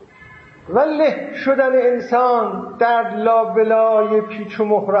و له شدن انسان در لابلای پیچ و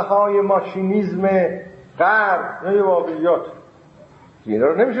مهره های ماشینیزم غرب، نه واقعیات. اینا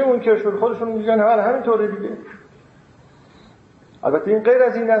رو نمیشه منکر شد، خودشون میگن همینطوره دیگه. البته این غیر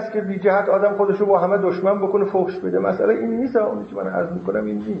از این است که بی جهت آدم خودشو با همه دشمن بکنه، فحش بده. مسئله این نیست، اونی که من عرض میکنم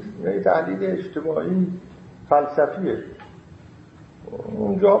این نیست. یه تحلیل اجتماعی فلسفیه.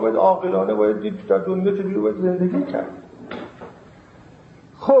 اونجا باید عاقلانه باید دید در دنیا چجوری باید زندگی کرد.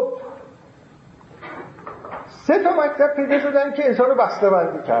 خب 3 مکتب پیدا شدن که انسان رو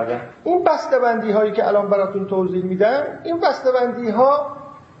بسته‌بندی کردن. این بسته‌بندی هایی که الان براتون توضیح میدم، این بسته‌بندی ها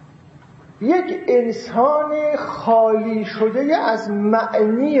یک انسان خالی شده از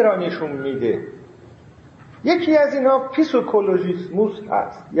معنی را نشون میده. یکی از اینها پیسوکولوژیسموس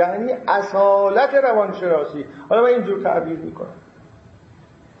هست، یعنی اصالت روانشناسی. حالا من اینجور تعبیر میکنم.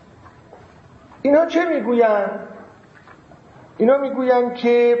 اینا چه میگوین؟ اینا میگوین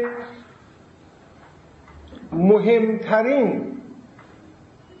که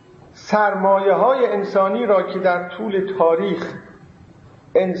سرمایه های انسانی را که در طول تاریخ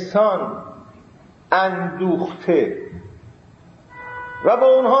انسان اندوخته و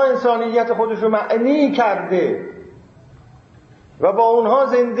با اونها انسانیت خودش رو معنی کرده و با اونها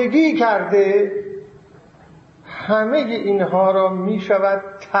زندگی کرده، همه اینها را می شود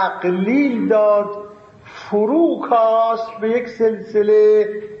تقلیل داد، فرو کاست به یک سلسله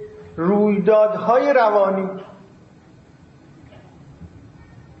رویدادهای روانی.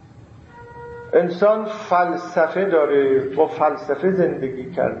 انسان فلسفه داره، با فلسفه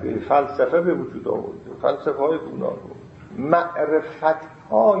زندگی کرده، فلسفه به وجود آورده، فلسفه های گوناگون، معرفت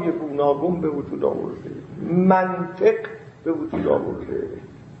های گوناگون به وجود آورده، منطق به وجود آورده،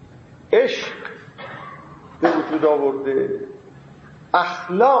 عشق به وجود آورده،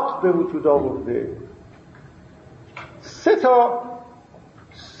 اخلاق به وجود آورده.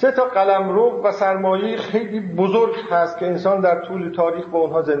 سه تا قلمرو و سرمایه خیلی بزرگ هست که انسان در طول تاریخ با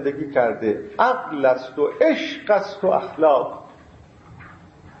اونها زندگی کرده: عقل است و عشق است و اخلاق.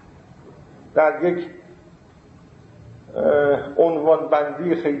 در یک عنوان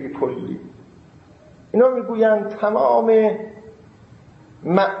بندی خیلی کلی اینا میگویند تمام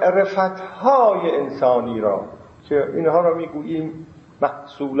معرفت‌های انسانی را که اینها را میگوییم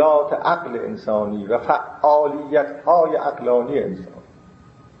محصولات عقل انسانی و فعالیت‌های عقلانی انسان،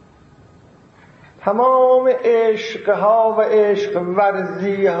 تمام عشقها و عشق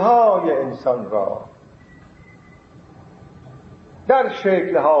ورزی‌های انسان را در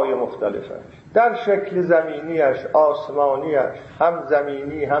شکل‌های مختلفش، در شکل زمینیش، آسمانیش، هم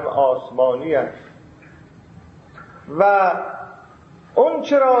زمینی هم آسمانیش، و اون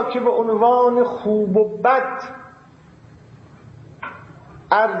چرا که به عنوان خوب و بد،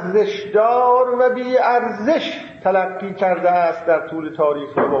 ارزشدار و بی ارزش تلقی کرده است، در طول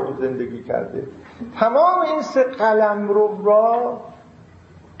تاریخ با او زندگی کرده. تمام این سه قلمرو را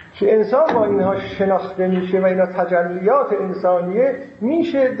که انسان با اینها شناخته میشه و اینا تجلیات انسانیه،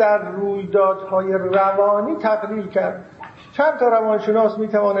 میشه در رویدادهای روانی تقلیل کرد. چند تا روانشناس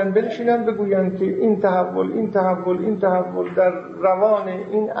میتوانند بنشینند بگویند که این تحول در روان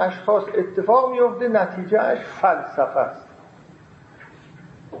این اشخاص اتفاق میفته، نتیجهش فلسفه است.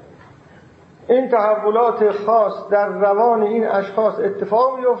 این تحولات خاص در روان این اشخاص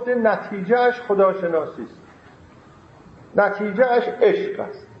اتفاق میفته، نتیجهش خداشناسی است، نتیجهش عشق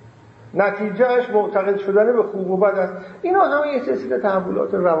است، نتیجهش معتقد شدن به خوب و بد است. اینا همه یه سلسله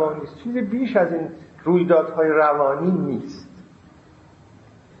تحولات روانی است، چیزی بیش از این رویدادهای روانی نیست.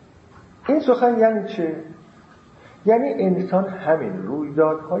 این سخن یعنی چه؟ یعنی انسان همین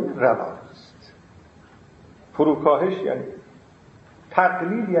رویدادهای روانی است. فروکاهش یعنی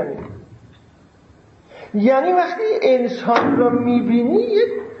تقلیل، یعنی وقتی انسان را میبینی،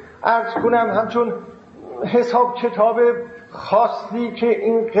 عرض کنم همچون حساب کتاب خاصی که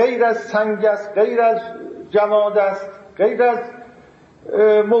این غیر از سنگ است، غیر از جماد است، غیر از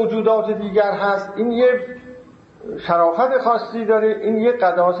موجودات دیگر هست، این یه شرافت خاصی داره، این یه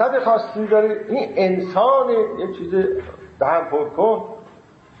قداست خاصی داره، این انسان یه چیز دهن پر کن،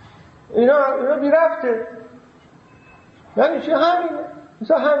 اینا بی رفته. یعنی چه؟ همینه،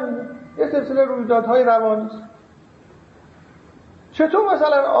 یه سلسله رویدادهای روانی است. چطور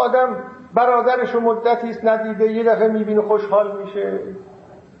مثلا آدم برادرش رو مدتی است ندیده، یه دفعه میبینه خوشحال میشه،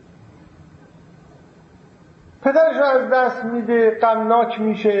 پدرش رو از دست میده غمناک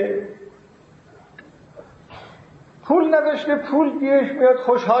میشه، پول نداشته پول گیرش میاد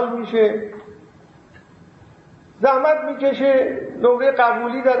خوشحال میشه، زحمت میکشه نمره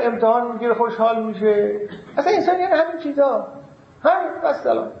قبولی در امتحان میگیره خوشحال میشه. اصلا انسان یعنی همین چیزا، همین بس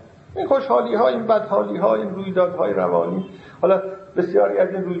سلام. این خوشحالی ها، این بدحالی ها، این رویدادهای روانی. حالا بسیاری از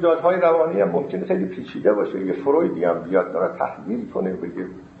این رویدادهای روانی هم ممکنه خیلی پیچیده باشه، یه فرویدی هم بیاد داره تحلیل کنه، بگه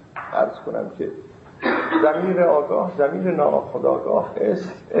عرض کنم که ضمیر آگاه، ضمیر ناخودآگاه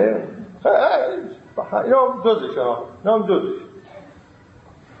است، اینا هم جزشه ها، اینا هم جزش.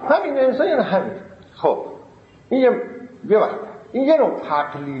 همین انسان یعنی همین. خب این یه نوع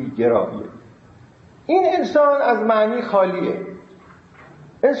تقلیل گراییه. این انسان از معنی خالیه.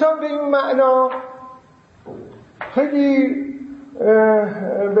 انسان به این معنا خیلی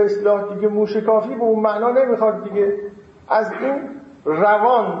به اصطلاح دیگه موشکافی به اون معنا نمیخواد دیگه. از این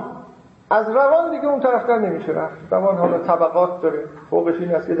روان دیگه اون طرفتر نمیشه رفت. روان حالا طبقات داره، فوقش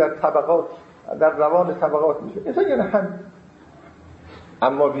این است که در روان طبقات میشه. انسان یعنی هم.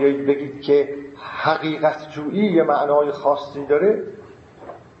 اما بیایید بگید که حقیقت جویی یه معنای خاصی داره،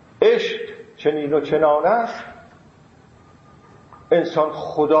 عشق چنین و چنان است، انسان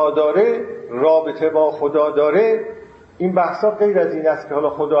خدا داره، رابطه با خدا داره، این بحثا غیر از این است که حالا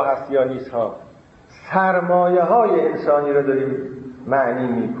خدا هست یا نیست ها. سرمایه های انسانی رو داریم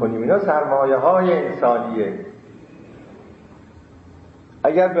معنی میکنیم. اینا سرمایه های انسانیه.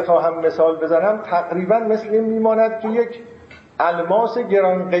 اگر بخواهم مثال بزنم تقریبا مثل این میماند که یک الماس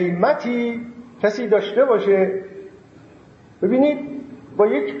گران قیمتی کسی داشته باشه. ببینید با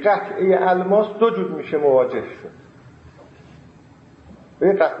یک قطعه الماس دو جور میشه مواجه شد. با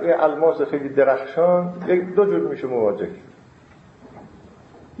یک قطعه الماس خیلی درخشان دو جور میشه مواجه شد.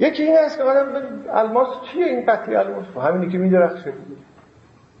 یکی این است که الماس چیه این قطعه الماس؟ همینی که میدرخشه،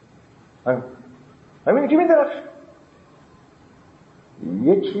 همینی که میدرخشه.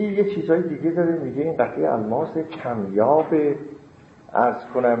 یکی یه چیزای دیگه داره میگه این قطعه الماس کمیاب، عرض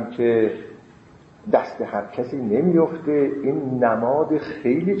کنم که دست هر کسی نمیفته، این نماد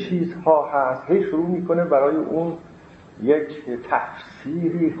خیلی چیزها هست. هی شروع میکنه برای اون یک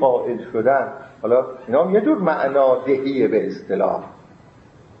تفسیری قائل شدن. حالا اینا هم یه جور معنادهیه به اصطلاح.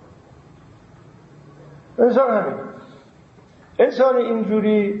 انسان همین، انسان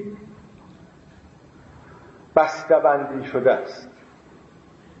اینجوری بسته‌بندی شده است.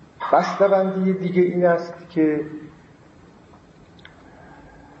 بسته‌بندی دیگه این است که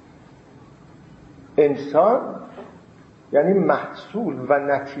انسان یعنی محصول و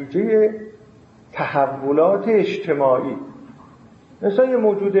نتیجه تحولات اجتماعی. انسان یه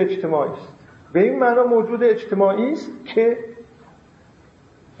موجود اجتماعی است. به این معنا موجود اجتماعی است که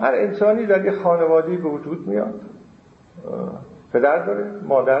هر انسانی در یه خانواده‌ای به وجود میاد، پدر داره،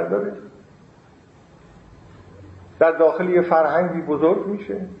 مادر داره، در داخل یه فرهنگی بزرگ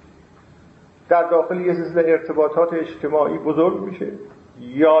میشه، در داخل یه سلسله ارتباطات اجتماعی بزرگ میشه.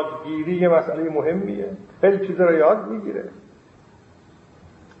 یادگیری یه مسئله مهمیه، خیلی چیزا رو یاد میگیره.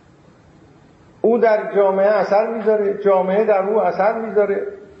 او در جامعه اثر میذاره، جامعه در او اثر میذاره.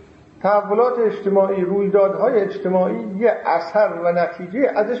 تحولات اجتماعی، رویدادهای اجتماعی یه اثر و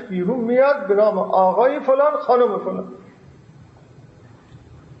نتیجه ازش بیرون میاد به نام آقای فلان، خانم فلان.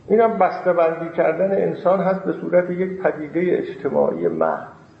 اینم بسته‌بندی کردن انسان هست به صورت یک پدیده اجتماعی محض.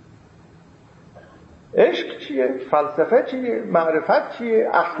 عشق چیه؟ فلسفه چیه؟ معرفت چیه؟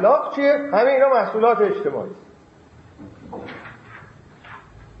 اخلاق چیه؟ همه اینا محصولات اجتماعی.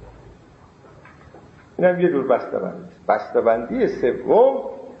 اینم یه جور بسته‌بندی. بسته‌بندی سوم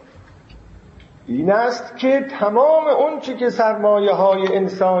این است که تمام اون چی که سرمایه های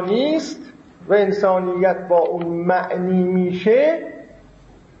انسانی است و انسانیت با اون معنی میشه،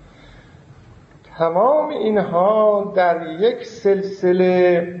 تمام اینها در یک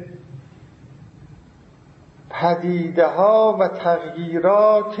سلسله پدیده ها و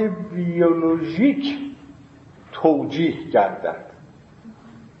تغییرات بیولوژیک توجیه گردند.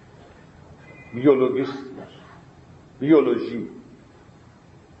 بیولوژی،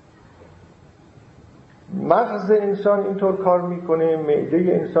 مغز انسان اینطور کار میکنه،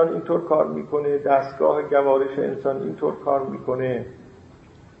 معده انسان اینطور کار میکنه، دستگاه گوارش انسان اینطور کار میکنه.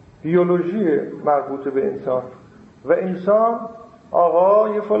 بیولوژی مربوط به انسان و انسان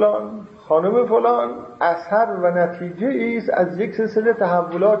آقای فلان، خانم فلان اثر و نتیجه است از یک سلسله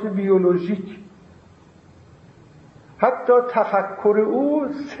تحولات بیولوژیک. حتی تفکر او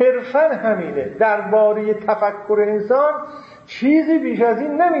صرفاً همینه. درباره تفکر انسان چیزی بیش از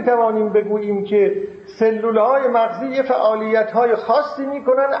این نمیتوانیم بگوییم که سلولهای مغزی فعالیت‌های خاصی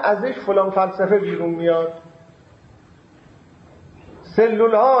میکنن، ازش فلان فلسفه بیرون میاد.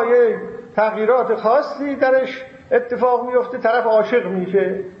 سلولهای تغییرات خاصی درش اتفاق میفته، طرف عاشق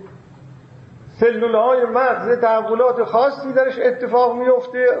میشه. سلولهای مغز تحولات خاصی درش اتفاق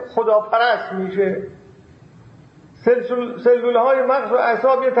میفته، خداپرست میشه. سلولهای مغز و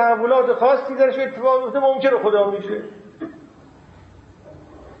اعصاب تحولات خاصی درش اتفاق میفته، منکر خدا میشه.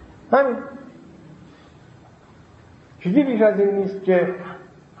 همین چیزی بیش از این نیست که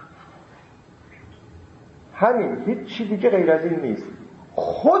همین، هیچ چیزی دیگه غیر از این نیست.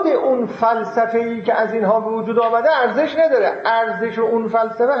 خود اون فلسفه‌ای که از اینها به وجود آمده ارزش نداره. ارزش اون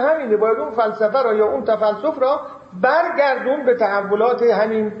فلسفه همینه. باید اون فلسفه را یا اون تفلسف را برگردون به تحولات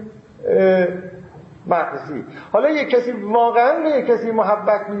همین مغزی. حالا یک کسی واقعا به یک کسی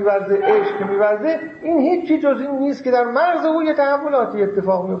محبت می‌ورزه، عشق می‌ورزه، این هیچی جز این نیست که در مغز او یه تحولاتی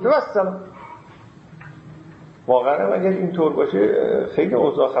اتفاق میفته. والسلام. واقعا اگر اینطور باشه خیلی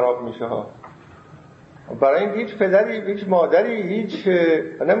اوضاع خراب میشه ها. برای این هیچ پدری، هیچ مادری، هیچ،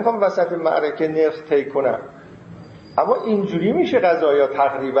 نمیخوام وسط معرکه نفس طی کنم، اما اینجوری میشه قضایا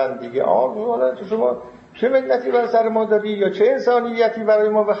تقریبا دیگه. حالا شما چه منتی بر سر ما دادی یا چه انسانیتی برای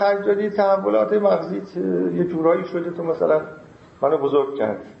ما به خرج دادی، تحولات مغزی یه جورایی شده تو مثلا منو بزرگ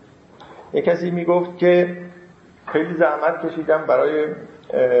کرد. یک کسی میگفت که خیلی زحمت کشیدم برای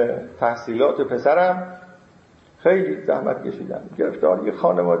تحصیلات پسرم، خیلی زحمت کشیدم، گرفتاری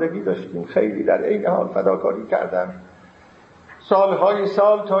خانوادگی داشتیم، خیلی در این حال فداکاری کردم، سالهای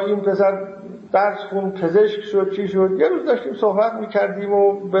سال تا این پسر درس خون، پزشک شد، چی شد. یه روز داشتیم صحبت میکردیم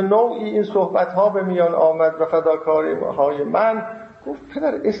و به نوعی این صحبتها به میان آمد و فداکاری‌های من گفت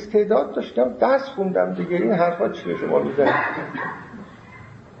پدر استعداد داشتم درس خوندم دیگه، این حرفا چیه شما میزنید؟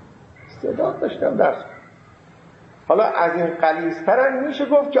 استعداد داشتم درس خوندم. حالا از این غلیظ‌تر میشه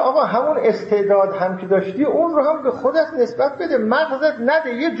گفت که آقا همون استعداد هم که داشتی اون رو هم به خودت نسبت بده، مغزت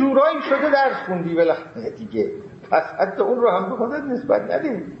نده، یه جورایی شده درس خوندی بالاخره دیگه، پس حتی اون رو هم به خودت نسبت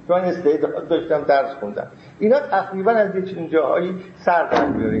نده که من استعداد داشتم درس خوندم. اینا تقریبا از یه چنین جاهایی سر در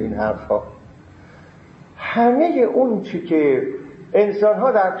میاره این حرفا. همه اون چی که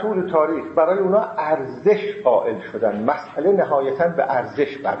انسان‌ها در طول تاریخ برای اونا ارزش قائل شدن، مسئله نهایتاً به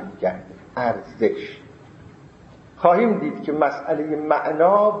ارزش برمیگرده. ارزش خواهیم دید که مسئله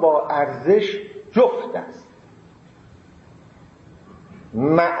معنا با ارزش جفت است.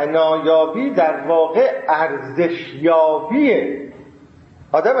 معنایابی در واقع ارزشیابیه.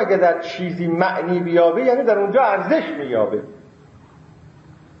 آدم اگه در چیزی معنی بیابه یعنی در اونجا ارزش میابه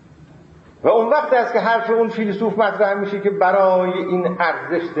و اون وقت است که حرف اون فیلسوف مطرح میشه که برای این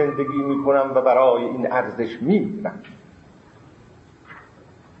ارزش زندگی میکنم و برای این ارزش میمیرم.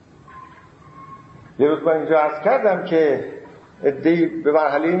 یه روز من اینجا عرض کردم که عده‌ای به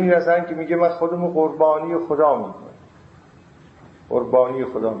مرحله میرسن که میگه من خودمو قربانی خدا میکنم، قربانی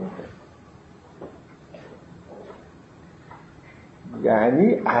خدا میکنم،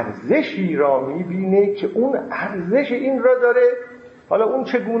 یعنی ارزشی را میبینه که اون ارزش این را داره. حالا اون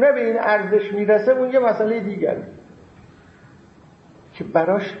چگونه به این ارزش میرسه اون یه مسئله دیگره که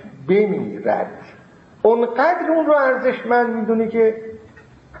براش بمیرد. اونقدر اون رو ارزشمند میدونه که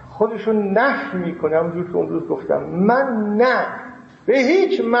خودشو نفی میکنه. همونجور که اون روز گفتم من نه به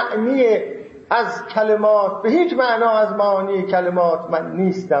هیچ معنی از کلمات، به هیچ معنا از معانی کلمات من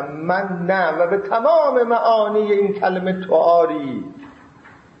نیستم، من نه و به تمام معانی این کلمه تو آری.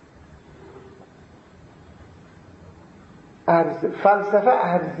 فلسفه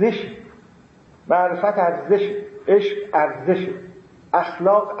ارزش، معرفت ارزش، عشق ارزش،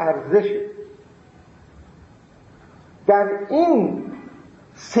 اخلاق ارزش. در این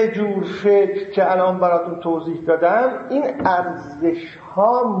سه جور فکر که الان براتون توضیح دادم این ارزش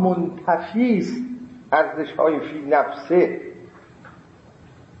ها منتفی است، ارزش های فی نفسه.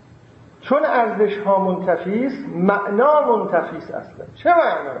 چون ارزش ها منتفی است معنا منتفی است. اصلا چه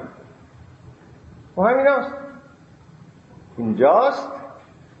معنا؟ و همیناست. اینجاست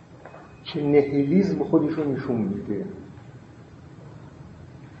که نهیلیزم خودشو نشون میده.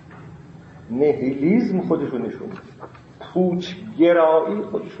 نهیلیزم خودشو نشون میده، پوچگرایی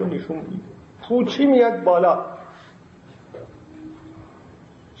خودشو نشون میده. پوچی میاد بالا.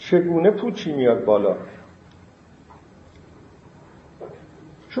 چگونه پوچی میاد بالا؟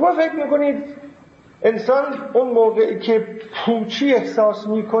 شما فکر میکنید انسان اون موقعی که پوچی احساس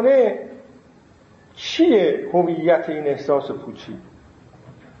میکنه چیه هویت این احساس پوچی؟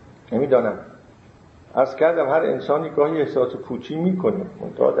 نمیدانم. عرض کردم هر انسانی گاهی احساس پوچی میکنه،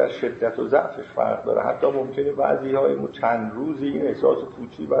 منتها در شدت و ضعفش فرق داره. حتی ممکنه بعضی های چند روزی این احساس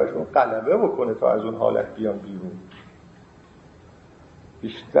پوچی براشون غلبه بکنه تا از اون حالت بیان بیرون.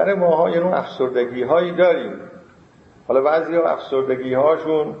 بیشتر ماها یه نوع افسردگی هایی داریم. حالا بعضی ها افسردگی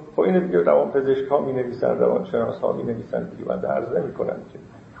هاشون خب اینو دیگه روان پزشک ها می نویسن، روان شناس ها می نویسن دیگه، من درز نمی کنم که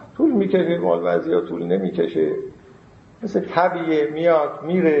طول میکشه. مال بعضی ها طول نمیکشه، مثل طبیعه میاد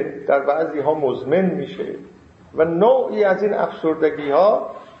میره، در بعضی ها مزمن میشه. و نوعی از این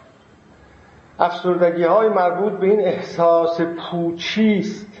افسردگی های مربوط به این احساس پوچی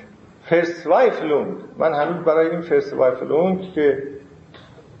است. فرسوایفلونگ، من هنوز برای این فرسوایفلونگ که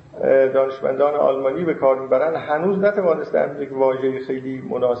دانشمندان آلمانی به کار میبرن هنوز نتوانستم یک واژه خیلی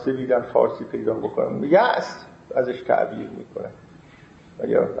مناسبی در فارسی پیدا بکنم. یأس ازش تعبیر میکنن.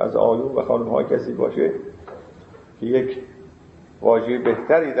 اگر از آیون و خانم ها کسی باشه که یک واژه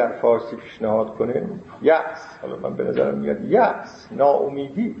بهتری در فارسی پیشنهاد کنه، یأس. حالا من به نظرم میاد یأس،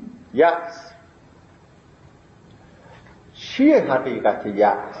 ناامیدی، یأس. چیه حقیقت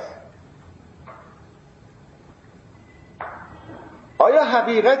یأس؟ آیا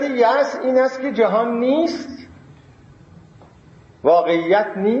حقیقت یأس این است که جهان نیست؟ واقعیت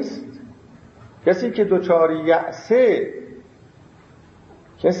نیست؟ کسی که دچار یأسه،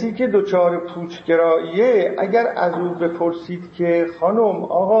 کسی که دچار پوچگراییه، اگر از او بپرسید که خانم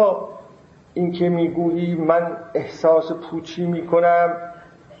آقا این که میگویی من احساس پوچی میکنم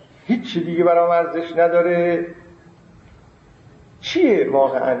هیچ دیگه برام ارزش نداره، چیه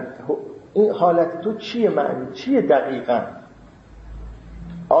واقعا این حالت تو؟ چیه معنی؟ چیه دقیقا؟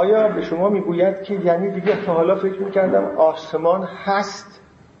 آیا به شما میگوید که یعنی دیگه تا حالا فکر میکردم آسمان هست،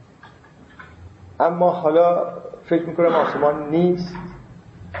 اما حالا فکر میکنم آسمان نیست.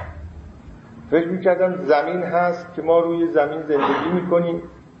 فکر میکردم زمین هست که ما روی زمین زندگی میکنیم،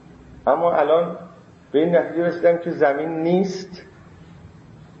 اما الان به این نتیجه رسیدم که زمین نیست.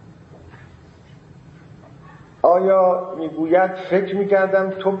 آیا میگوید فکر میکردم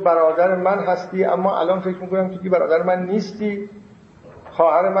تو برادر من هستی، اما الان فکر میکنم که دیگه برادر من نیستی؟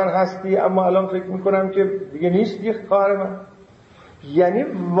 خواهر من هستی، اما الان فکر میکنم که دیگه نیستی خواهر من. یعنی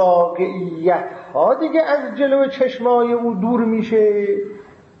واقعیت ها دیگه از جلو چشمای او دور میشه،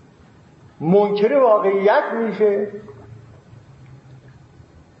 منکر واقعیت میشه،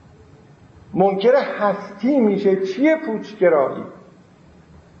 منکر هستی میشه. چیه پوچگرایی؟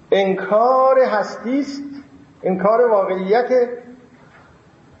 انکار هستیست، انکار واقعیت.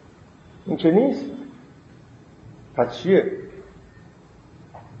 این که نیست. پس چیه؟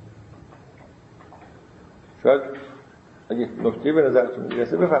 شاید اگه نکته به نظرتون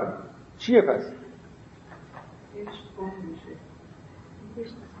میرسه بفرمایید چیه پس؟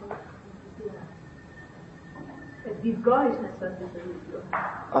 دیدگاهش نسبت به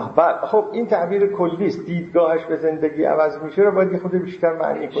زندگی. خب این تعبیر کلی است. دیدگاهش به زندگی عوض میشه رو باید خود بیشتر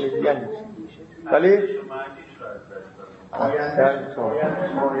معنی کنید. یعنی ولی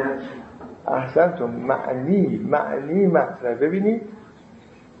احسنتون معنی مطرح. ببینید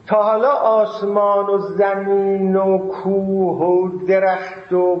تا حالا آسمان و زمین و کوه و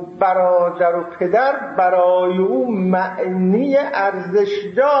درخت و برادر و پدر برای او معنی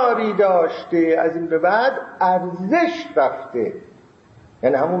ارزشداری داشته، از این به بعد ارزش رفته،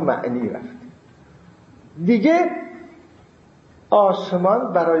 یعنی همون معنی رفته دیگه.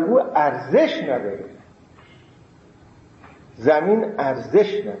 آسمان برای او ارزش نداره، زمین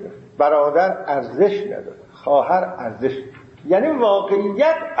ارزش نداره، برادر ارزش نداره، خواهر ارزش نداره. یعنی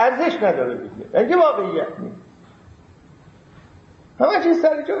واقعیت ارزش نداره دیگه. یعنی واقعیت نیست، همه چیز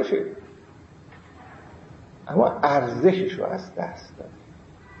سر جاشه، اما ارزشش رو از دست داده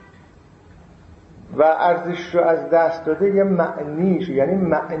و ارزشش رو از دست داده یه معنیش، یعنی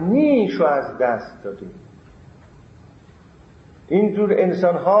معنیش رو از دست داده. اینجور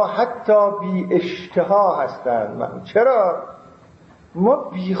انسان ها حتی بی اشتها هستن. چرا؟ ما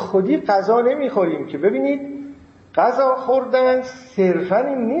بی خودی غذا نمیخوریم که. ببینید غذا خوردن صرفا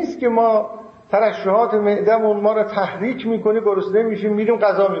این نیست که ما ترشحات معدمون ما رو تحریک میکنه، گرسنه میشیم میریم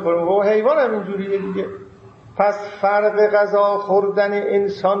غذا میخوریم. و حیوان هم اینجوریه دیگه. پس فرق غذا خوردن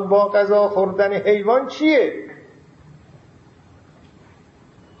انسان با غذا خوردن حیوان چیه؟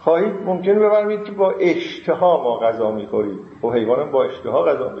 خواهید ممکنه بفرمایید که با اشتها ما غذا میخوریم، و حیوان هم با اشتها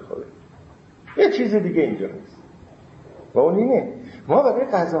غذا میخوره. یه چیز دیگه اینجا هست و اون اینه ما برای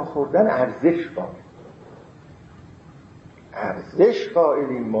غذا خوردن ارزش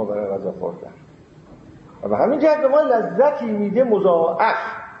قائلیم ما برای غذا خوردن، و به همین جهت به ما لذتی میده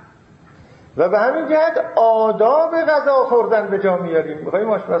مضاعف، و به همین جهت آداب غذا خوردن به جا میاریم. میخوایم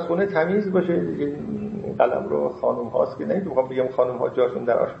آشپزخونه تمیز باشه. این قلم رو خانم هاست که نمیخوام بگم خانم ها جاشون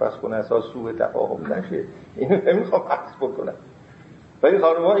در آشپزخونه اساس سوء تفاهم نشه، اینو نمیخوام عکس بکنم، ولی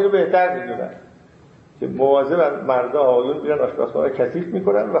خانم ها اینو بهتر میدونن که مواظب مردا آقایون میرن آشپزخونه رو کثیف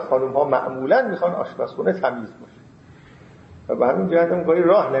میکنن و خانم ها معمولا میخوان آشپزخونه تمیز باشه. و به همین جهت هم گاهی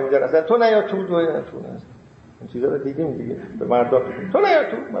راه نمیدن اصلا تو نیا تو هست. این چیزا رو دیدیم دیگه. به مردا تو نیا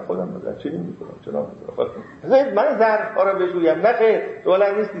تو، من خودم مثلا چی میکنم چرا من ظرفا رو بشویم؟ نه خیر تو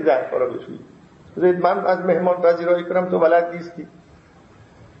بلد نیستی ظرفا رو بشویی. من از مهمان پذیرایی کنم تو بلد نیستی.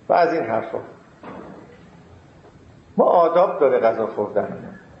 و از این حرفا. ما آداب داره غذا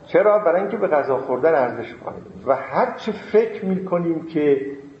خوردن. چرا؟ برای اینکه به غذا خوردن ارزش قائلیم و هر چه فکر میکنیم که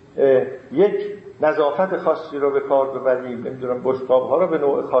یک نظافت خاصی رو به کار ببریم، نمیدونم بشقاب‌ها رو به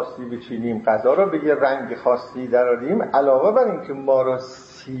نوع خاصی بچینیم، غذا رو به یه رنگ خاصی دراریم، علاوه بر این که ما رو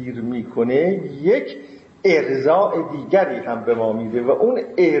سیر میکنه یک ارضاء دیگری هم به ما میده و اون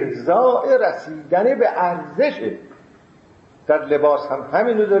ارضاء رسیدن به ارزشه. در لباس هم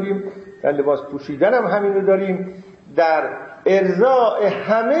همینو داریم، در لباس پوشیدن هم همینو داریم، در ارضاء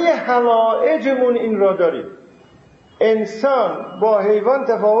همه حوائجمون این را داریم. انسان با حیوان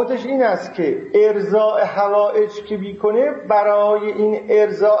تفاوتش این است که ارضاء حوائج که میکنه برای این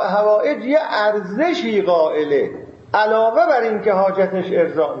ارضاء حوائج یه ارزشی قائله، علاوه بر این که حاجتش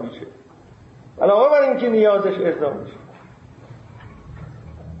ارضاء میشه، علاوه بر این که نیازش ارضاء میشه.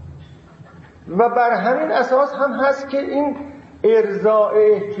 و بر همین اساس هم هست که این ارضاء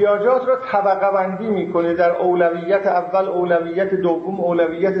احتیاجات رو طبقه بندی میکنه در اولویت اول، اولویت دوم،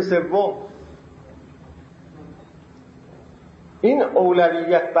 اولویت سوم. این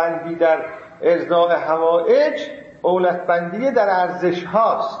اولویت بندی در ارضاء حوائج اولویت بندی در ارزش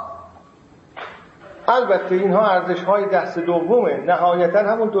هاست. البته اینها ارزش‌های دست دومه. نهایتاً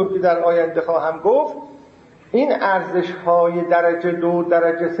همونطور که در آینده خواهم گفت، این ارزش‌های درجه 2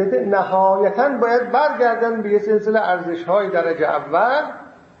 درجه 3 نهایتاً باید برگردن به یه سلسله ارزش‌های درجه اول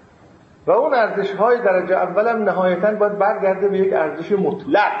و اون ارزش‌های درجه اول هم نهایتاً باید برگرده به یک ارزش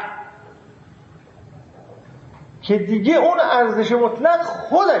مطلق که دیگه اون ارزش مطلق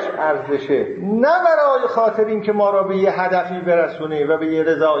خودش ارزشه، نه برای خاطر این که ما را به یه هدفی برسونه و به یه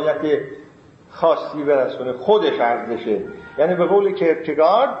رضایت خاصی برسونه، خودش ارزشه. یعنی به قول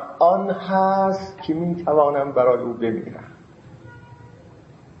کیرکگارد، آن هست که میتوانم برای او بمیرم،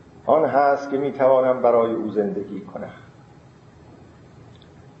 آن هست که میتوانم برای او زندگی کنم.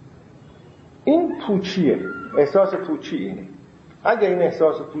 این پوچیه، احساس پوچی اینه. اگه این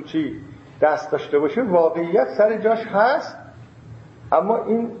احساس پوچی دست داشته باشه، واقعیت سر جاش هست، اما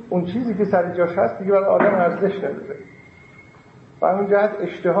اون چیزی که سر جاش هست دیگه برای آدم ارزش نداره و اون جهت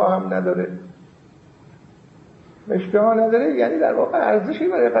اشتها هم نداره. اشتها نداره یعنی در واقع ارزشی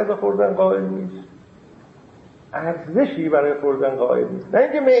برای غذا خوردن قائل نیست، ارزشی برای خوردن قائل نیست. نه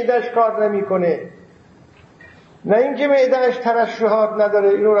اینکه معده‌اش کار نمی‌کنه، نه اینکه معده‌اش ترشحات نداره.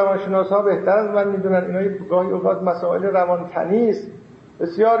 اینو روانشناس‌ها بهتر از من میدونن. اینا گاهی اوقات مسائل روانتنی است.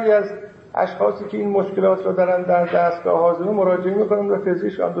 بسیاری از اشخاصی که این مشکلات رو دارن در دستگاه هاضمه مراجعه میکنن و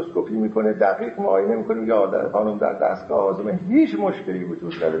پزشک اندوسکوپی میکنه، دقیق معاینه میکنه، یا خانم در دستگاه هاضمه هیچ مشکلی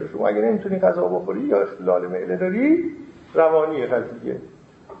وجود نداره، شما اگه نمیتونی غذا بخوری یا اختلال معده داری، روانی قضیه.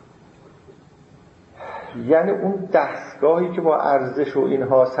 یعنی اون دستگاهی که با ارزش و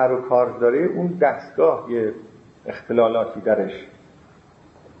اینها سر و کار داره، اون دستگاه یه اختلالاتی درش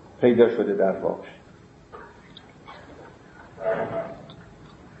پیدا شده در واقع.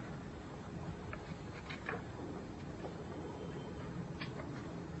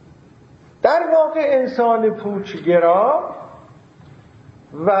 در واقع انسان پوچگرا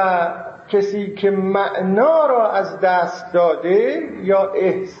و کسی که معنا را از دست داده یا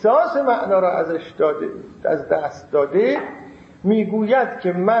احساس معنا را از دست داده میگوید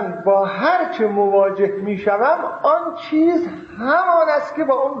که من با هر چه مواجه میشوم آن چیز همان است که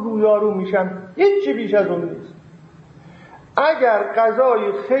با اون رویارو میشم، هیچی بیش از اون نیست. اگر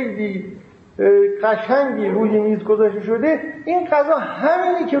غذای خیلی قشنگی روی میز گذاشته شده، این غذا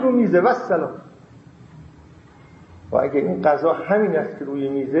همینی که رو میزه و سلام. و اگه این غذا همین است که روی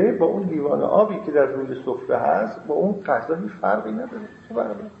میزه، با اون لیوان آبی که در روی سفره هست، با اون غذا هیچ فرقی نداره. چه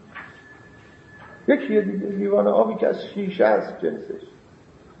فرقی؟ یکی دیگه لیوان آبی که از شیشه است جنسش،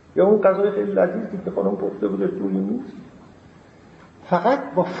 یا اون غذای خیلی لذیذی که خانم پخته بوده روی میز. فقط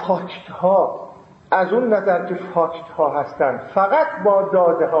با فاکت‌ها، از اون نظر که فاکت‌ها هستن، فقط با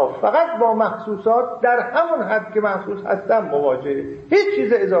داده‌ها، فقط با محسوسات در همون حد که محسوس هستن مواجهه، هیچ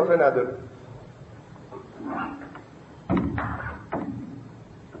چیز اضافه نداره.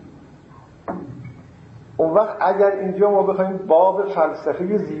 اون وقت اگر اینجا ما بخوایم باب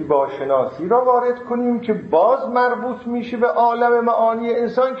فلسفه زیباشناسی را وارد کنیم که باز مربوط میشه به عالم معانی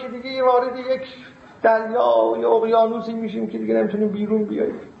انسان، که دیگه وارد یک دریا یا اقیانوسی میشیم که دیگه نمیتونیم بیرون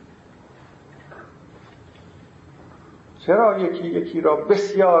بیاییم. چرا یکی را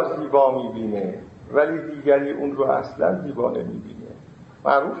بسیار زیبا میبینه ولی دیگری اون رو اصلا زیبا نمیبینه؟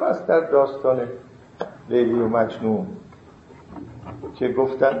 معروف است در داستان لیلی و مجنون که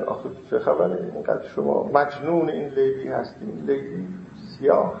گفتن آخه چه خبره اینقدر شما مجنون این لیلی هستیم، لیلی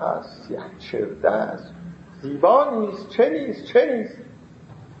سیاه هست، سیاه چرده است، زیبا نیست، چه نیست.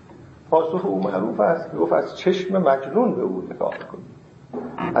 پاسخ او معروف است، گفت از چشم مجنون به او نگاه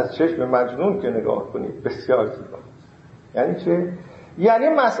کنید، از چشم مجنون که نگاه کنید بسیار زیبا. یعنی چه؟ یعنی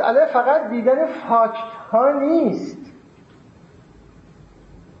مسئله فقط دیدن فاکت ها نیست،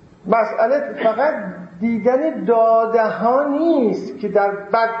 مسئله فقط دیدن داده ها نیست که در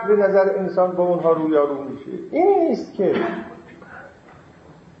بد به نظر انسان با اونها رویارو میشه. این نیست که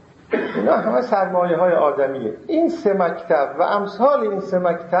اینا همه سرمایه های آدمیه. این سه مکتب و امثال این سه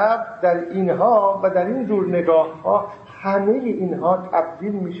مکتب در اینها و در این جور نگاه ها، همه اینها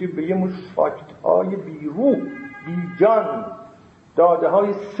تبدیل میشه به یه مش فاکت های بیروح، بیجان، داده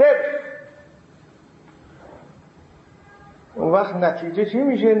های صرف. اون وقت نتیجه چی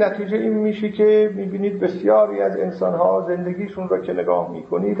میشه؟ نتیجه این میشه که میبینید بسیاری از انسانها زندگیشون را که نگاه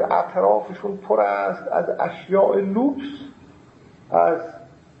میکنید اطرافشون پر است از اشیاء لوکس، از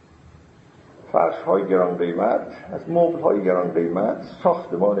فرش های گران قیمت، از مبل های گران قیمت،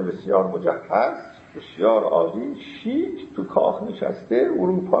 ساختمان بسیار مجهز، بسیار عالی، شیک، تو کاخ نشسته،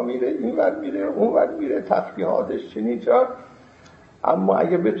 اروپا میره، اینور میره، اونور میره، تفریحاتش چنینچار. اما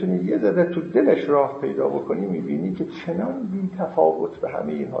اگه بتونی یه ذره تو دلش راه پیدا بکنی، میبینی که چنان بی تفاوت به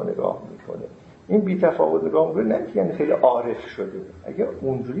همه اینها نگاه میکنه. این بی‌تفاوت نگاه می‌کنه، نه یعنی خیلی عارف شده. اگه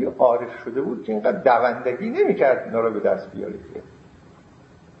اونجوری عارف شده بود که اینقدر دوندگی نمی‌کرد اینا رو به دست بیاره.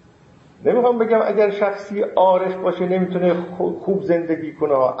 نمیخوام بگم اگر شخصی عارف باشه نمیتونه خوب زندگی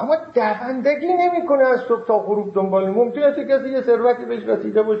کنه، اما دوندگی نمیکنه از صبح تا غروب دنبال. ممکنه کسی یه ثروتی بهش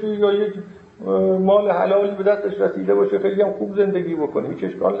رسیده باشه یا یک مال حلالی به دستش رسیده باشه خیلی هم خوب زندگی بکنه، هیچ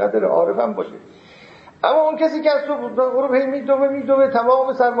اشکال نداره، عارف هم باشه. اما اون کسی که از صبح تا غروب هی میدوه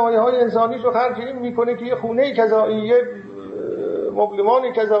تمام سرمایه‌های انسانیشو خرج این میکنه که یه خونه کذایی،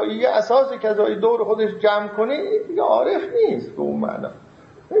 مبلمان کذایی، اساس کذایی دور خودش جمع کنه، دیگه عارف نیست به اون معنا.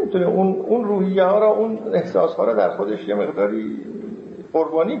 نمیتونه اون روحیه ها را، اون احساس ها را در خودش یه مقداری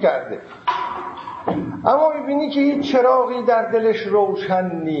قربانی کرده. اما میبینی که هیچ چراغی در دلش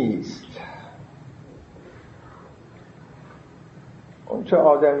روشن نیست. اون چه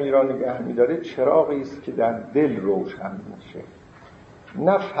آدمی را نگه میداره چراغی است که در دل روشن میشه،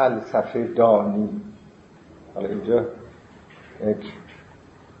 نه فلسفه دانی. حالا اینجا یک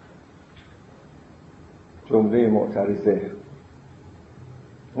جمله معترضه،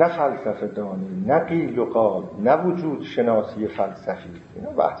 نه فلسفه دانی، نه قیل و قال، نه وجود شناسی فلسفی. اینا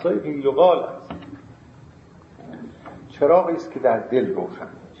بحثای قیل و قال است. چراغی است که در دل روشن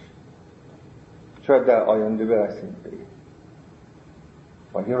میشه. شاید در آینده برسیم به این.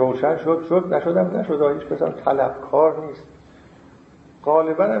 ولی روشن شد، نشد. هیچ کس هم طلبکار نیست.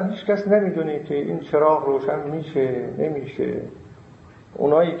 غالبا هم هیچ کس نمیدونه که این چراغ روشن میشه نمیشه.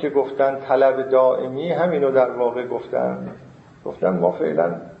 اونایی که گفتن طلب دائمی همینو در واقع گفتن ما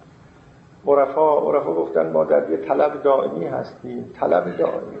فعلا عرفا گفتن ما در یه طلب دائمی هستیم. طلب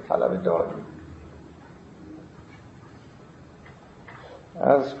دائمی.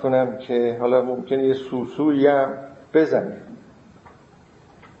 عرض کنم که حالا ممکنه یه سوسویی هم بزنه.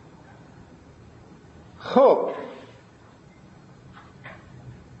 خب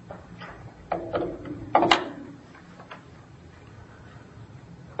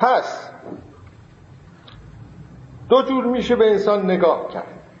پس دو جور میشه به انسان نگاه کرد.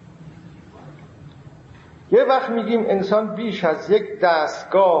 یه وقت میگیم انسان بیش از یک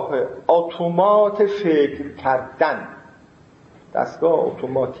دستگاه اتومات فکر کردن، دستگاه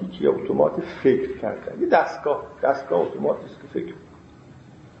اتوماتیک یا اتومات فکر کردن، یه دستگاه اتوماتیک که فکر،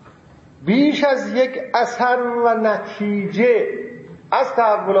 بیش از یک اثر و نتیجه از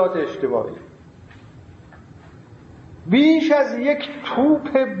تحولات اجتماعی، بیش از یک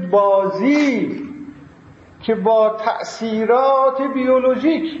توپ بازی که با تأثیرات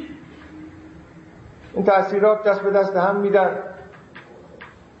بیولوژیک، این تأثیرات دست به دست هم میدن،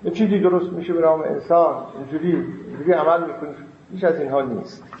 یه چیزی درست میشه به نام انسان، اینجوری عمل میکنه. بیش از اینها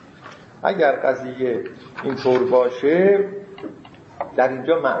نیست. اگر قضیه اینطور باشه در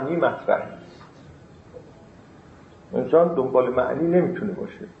اینجا معنی مطرح نیست. انسان دنبال معنی نمیتونه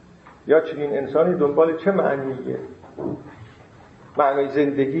باشه. یا چنین انسانی دنبال چه معنیه؟ معنای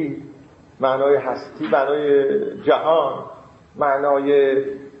زندگی، معنای هستی، معنای جهان، معنای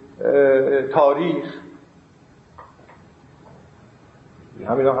تاریخ.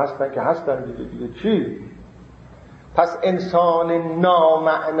 همینا هستن که هستن دیگه چی؟ پس انسان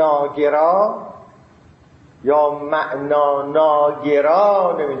نامعناگرا یا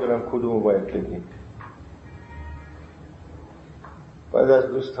معناناگرا، نمیدونم کدومو باید بگیم. باید از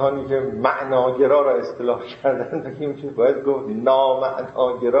دوستانی که معناگرا را اصطلاح کردن بگیم که باید گفت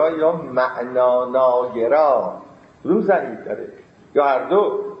نامعناگرا یا معناناگرا، کدوم ضعیف داره یا هر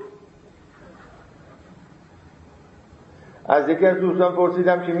دو. از یکی از دوستان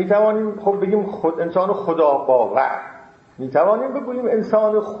پرسیدم که میتوانیم خب بگیم انسان خدا باور، میتوانیم بگوییم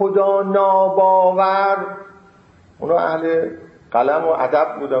انسان خدا ناباور؟ اونا اهل قلم و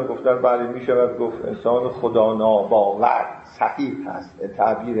ادب بودن، گفتن بله میشه گفت انسان خدا ناباور صحیح هست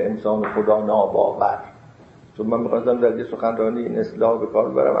تعبیر انسان خدا ناباور. چون من می‌خواستم در یه سخنرانی این اصطلاح به کار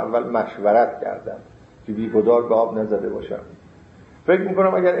ببرم، اول مشورت کردم که بی‌گدار به آب نزده باشم. فکر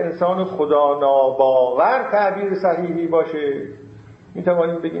میکنم اگر انسان خدا ناباور تعبیر صحیحی باشه،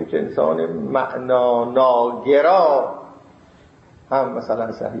 میتوانیم بگیم که انسان معنا ناگرا هم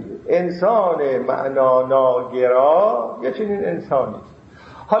مثلا صحیحه. انسان معنا ناگرا یه چنین انسانی است.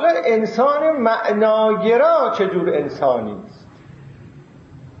 حالا انسان معناگرا چجور انسانی است؟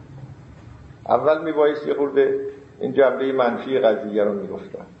 اول میبایست یه خورده این جنبه منفی قضیه رو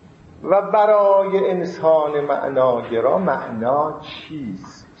میگفتم. و برای انسان معناگرا معنا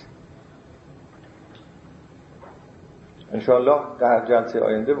چیست؟ انشاءالله در جلسه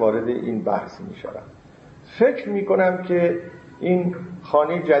آینده وارد این بحث میشم. فکر میکنم که این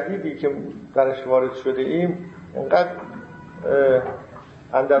خانه جدیدی که درش وارد شده ایم اینقدر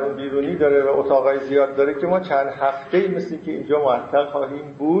اندرون بیرونی داره و اتاقای زیاد داره که ما چند هفته‌ای مثل که اینجا معطل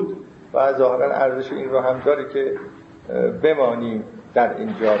خواهیم بود و ظاهرا ارزش این رو هم داره که بمانیم در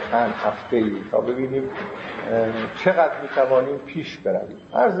اینجا چند هفته‌ای تا ببینیم چقدر میتوانیم پیش برویم.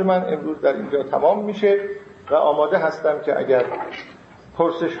 عرض من امروز در اینجا تمام میشه و آماده هستم که اگر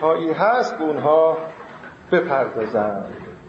پرسش هایی هست به اونها بپردازم.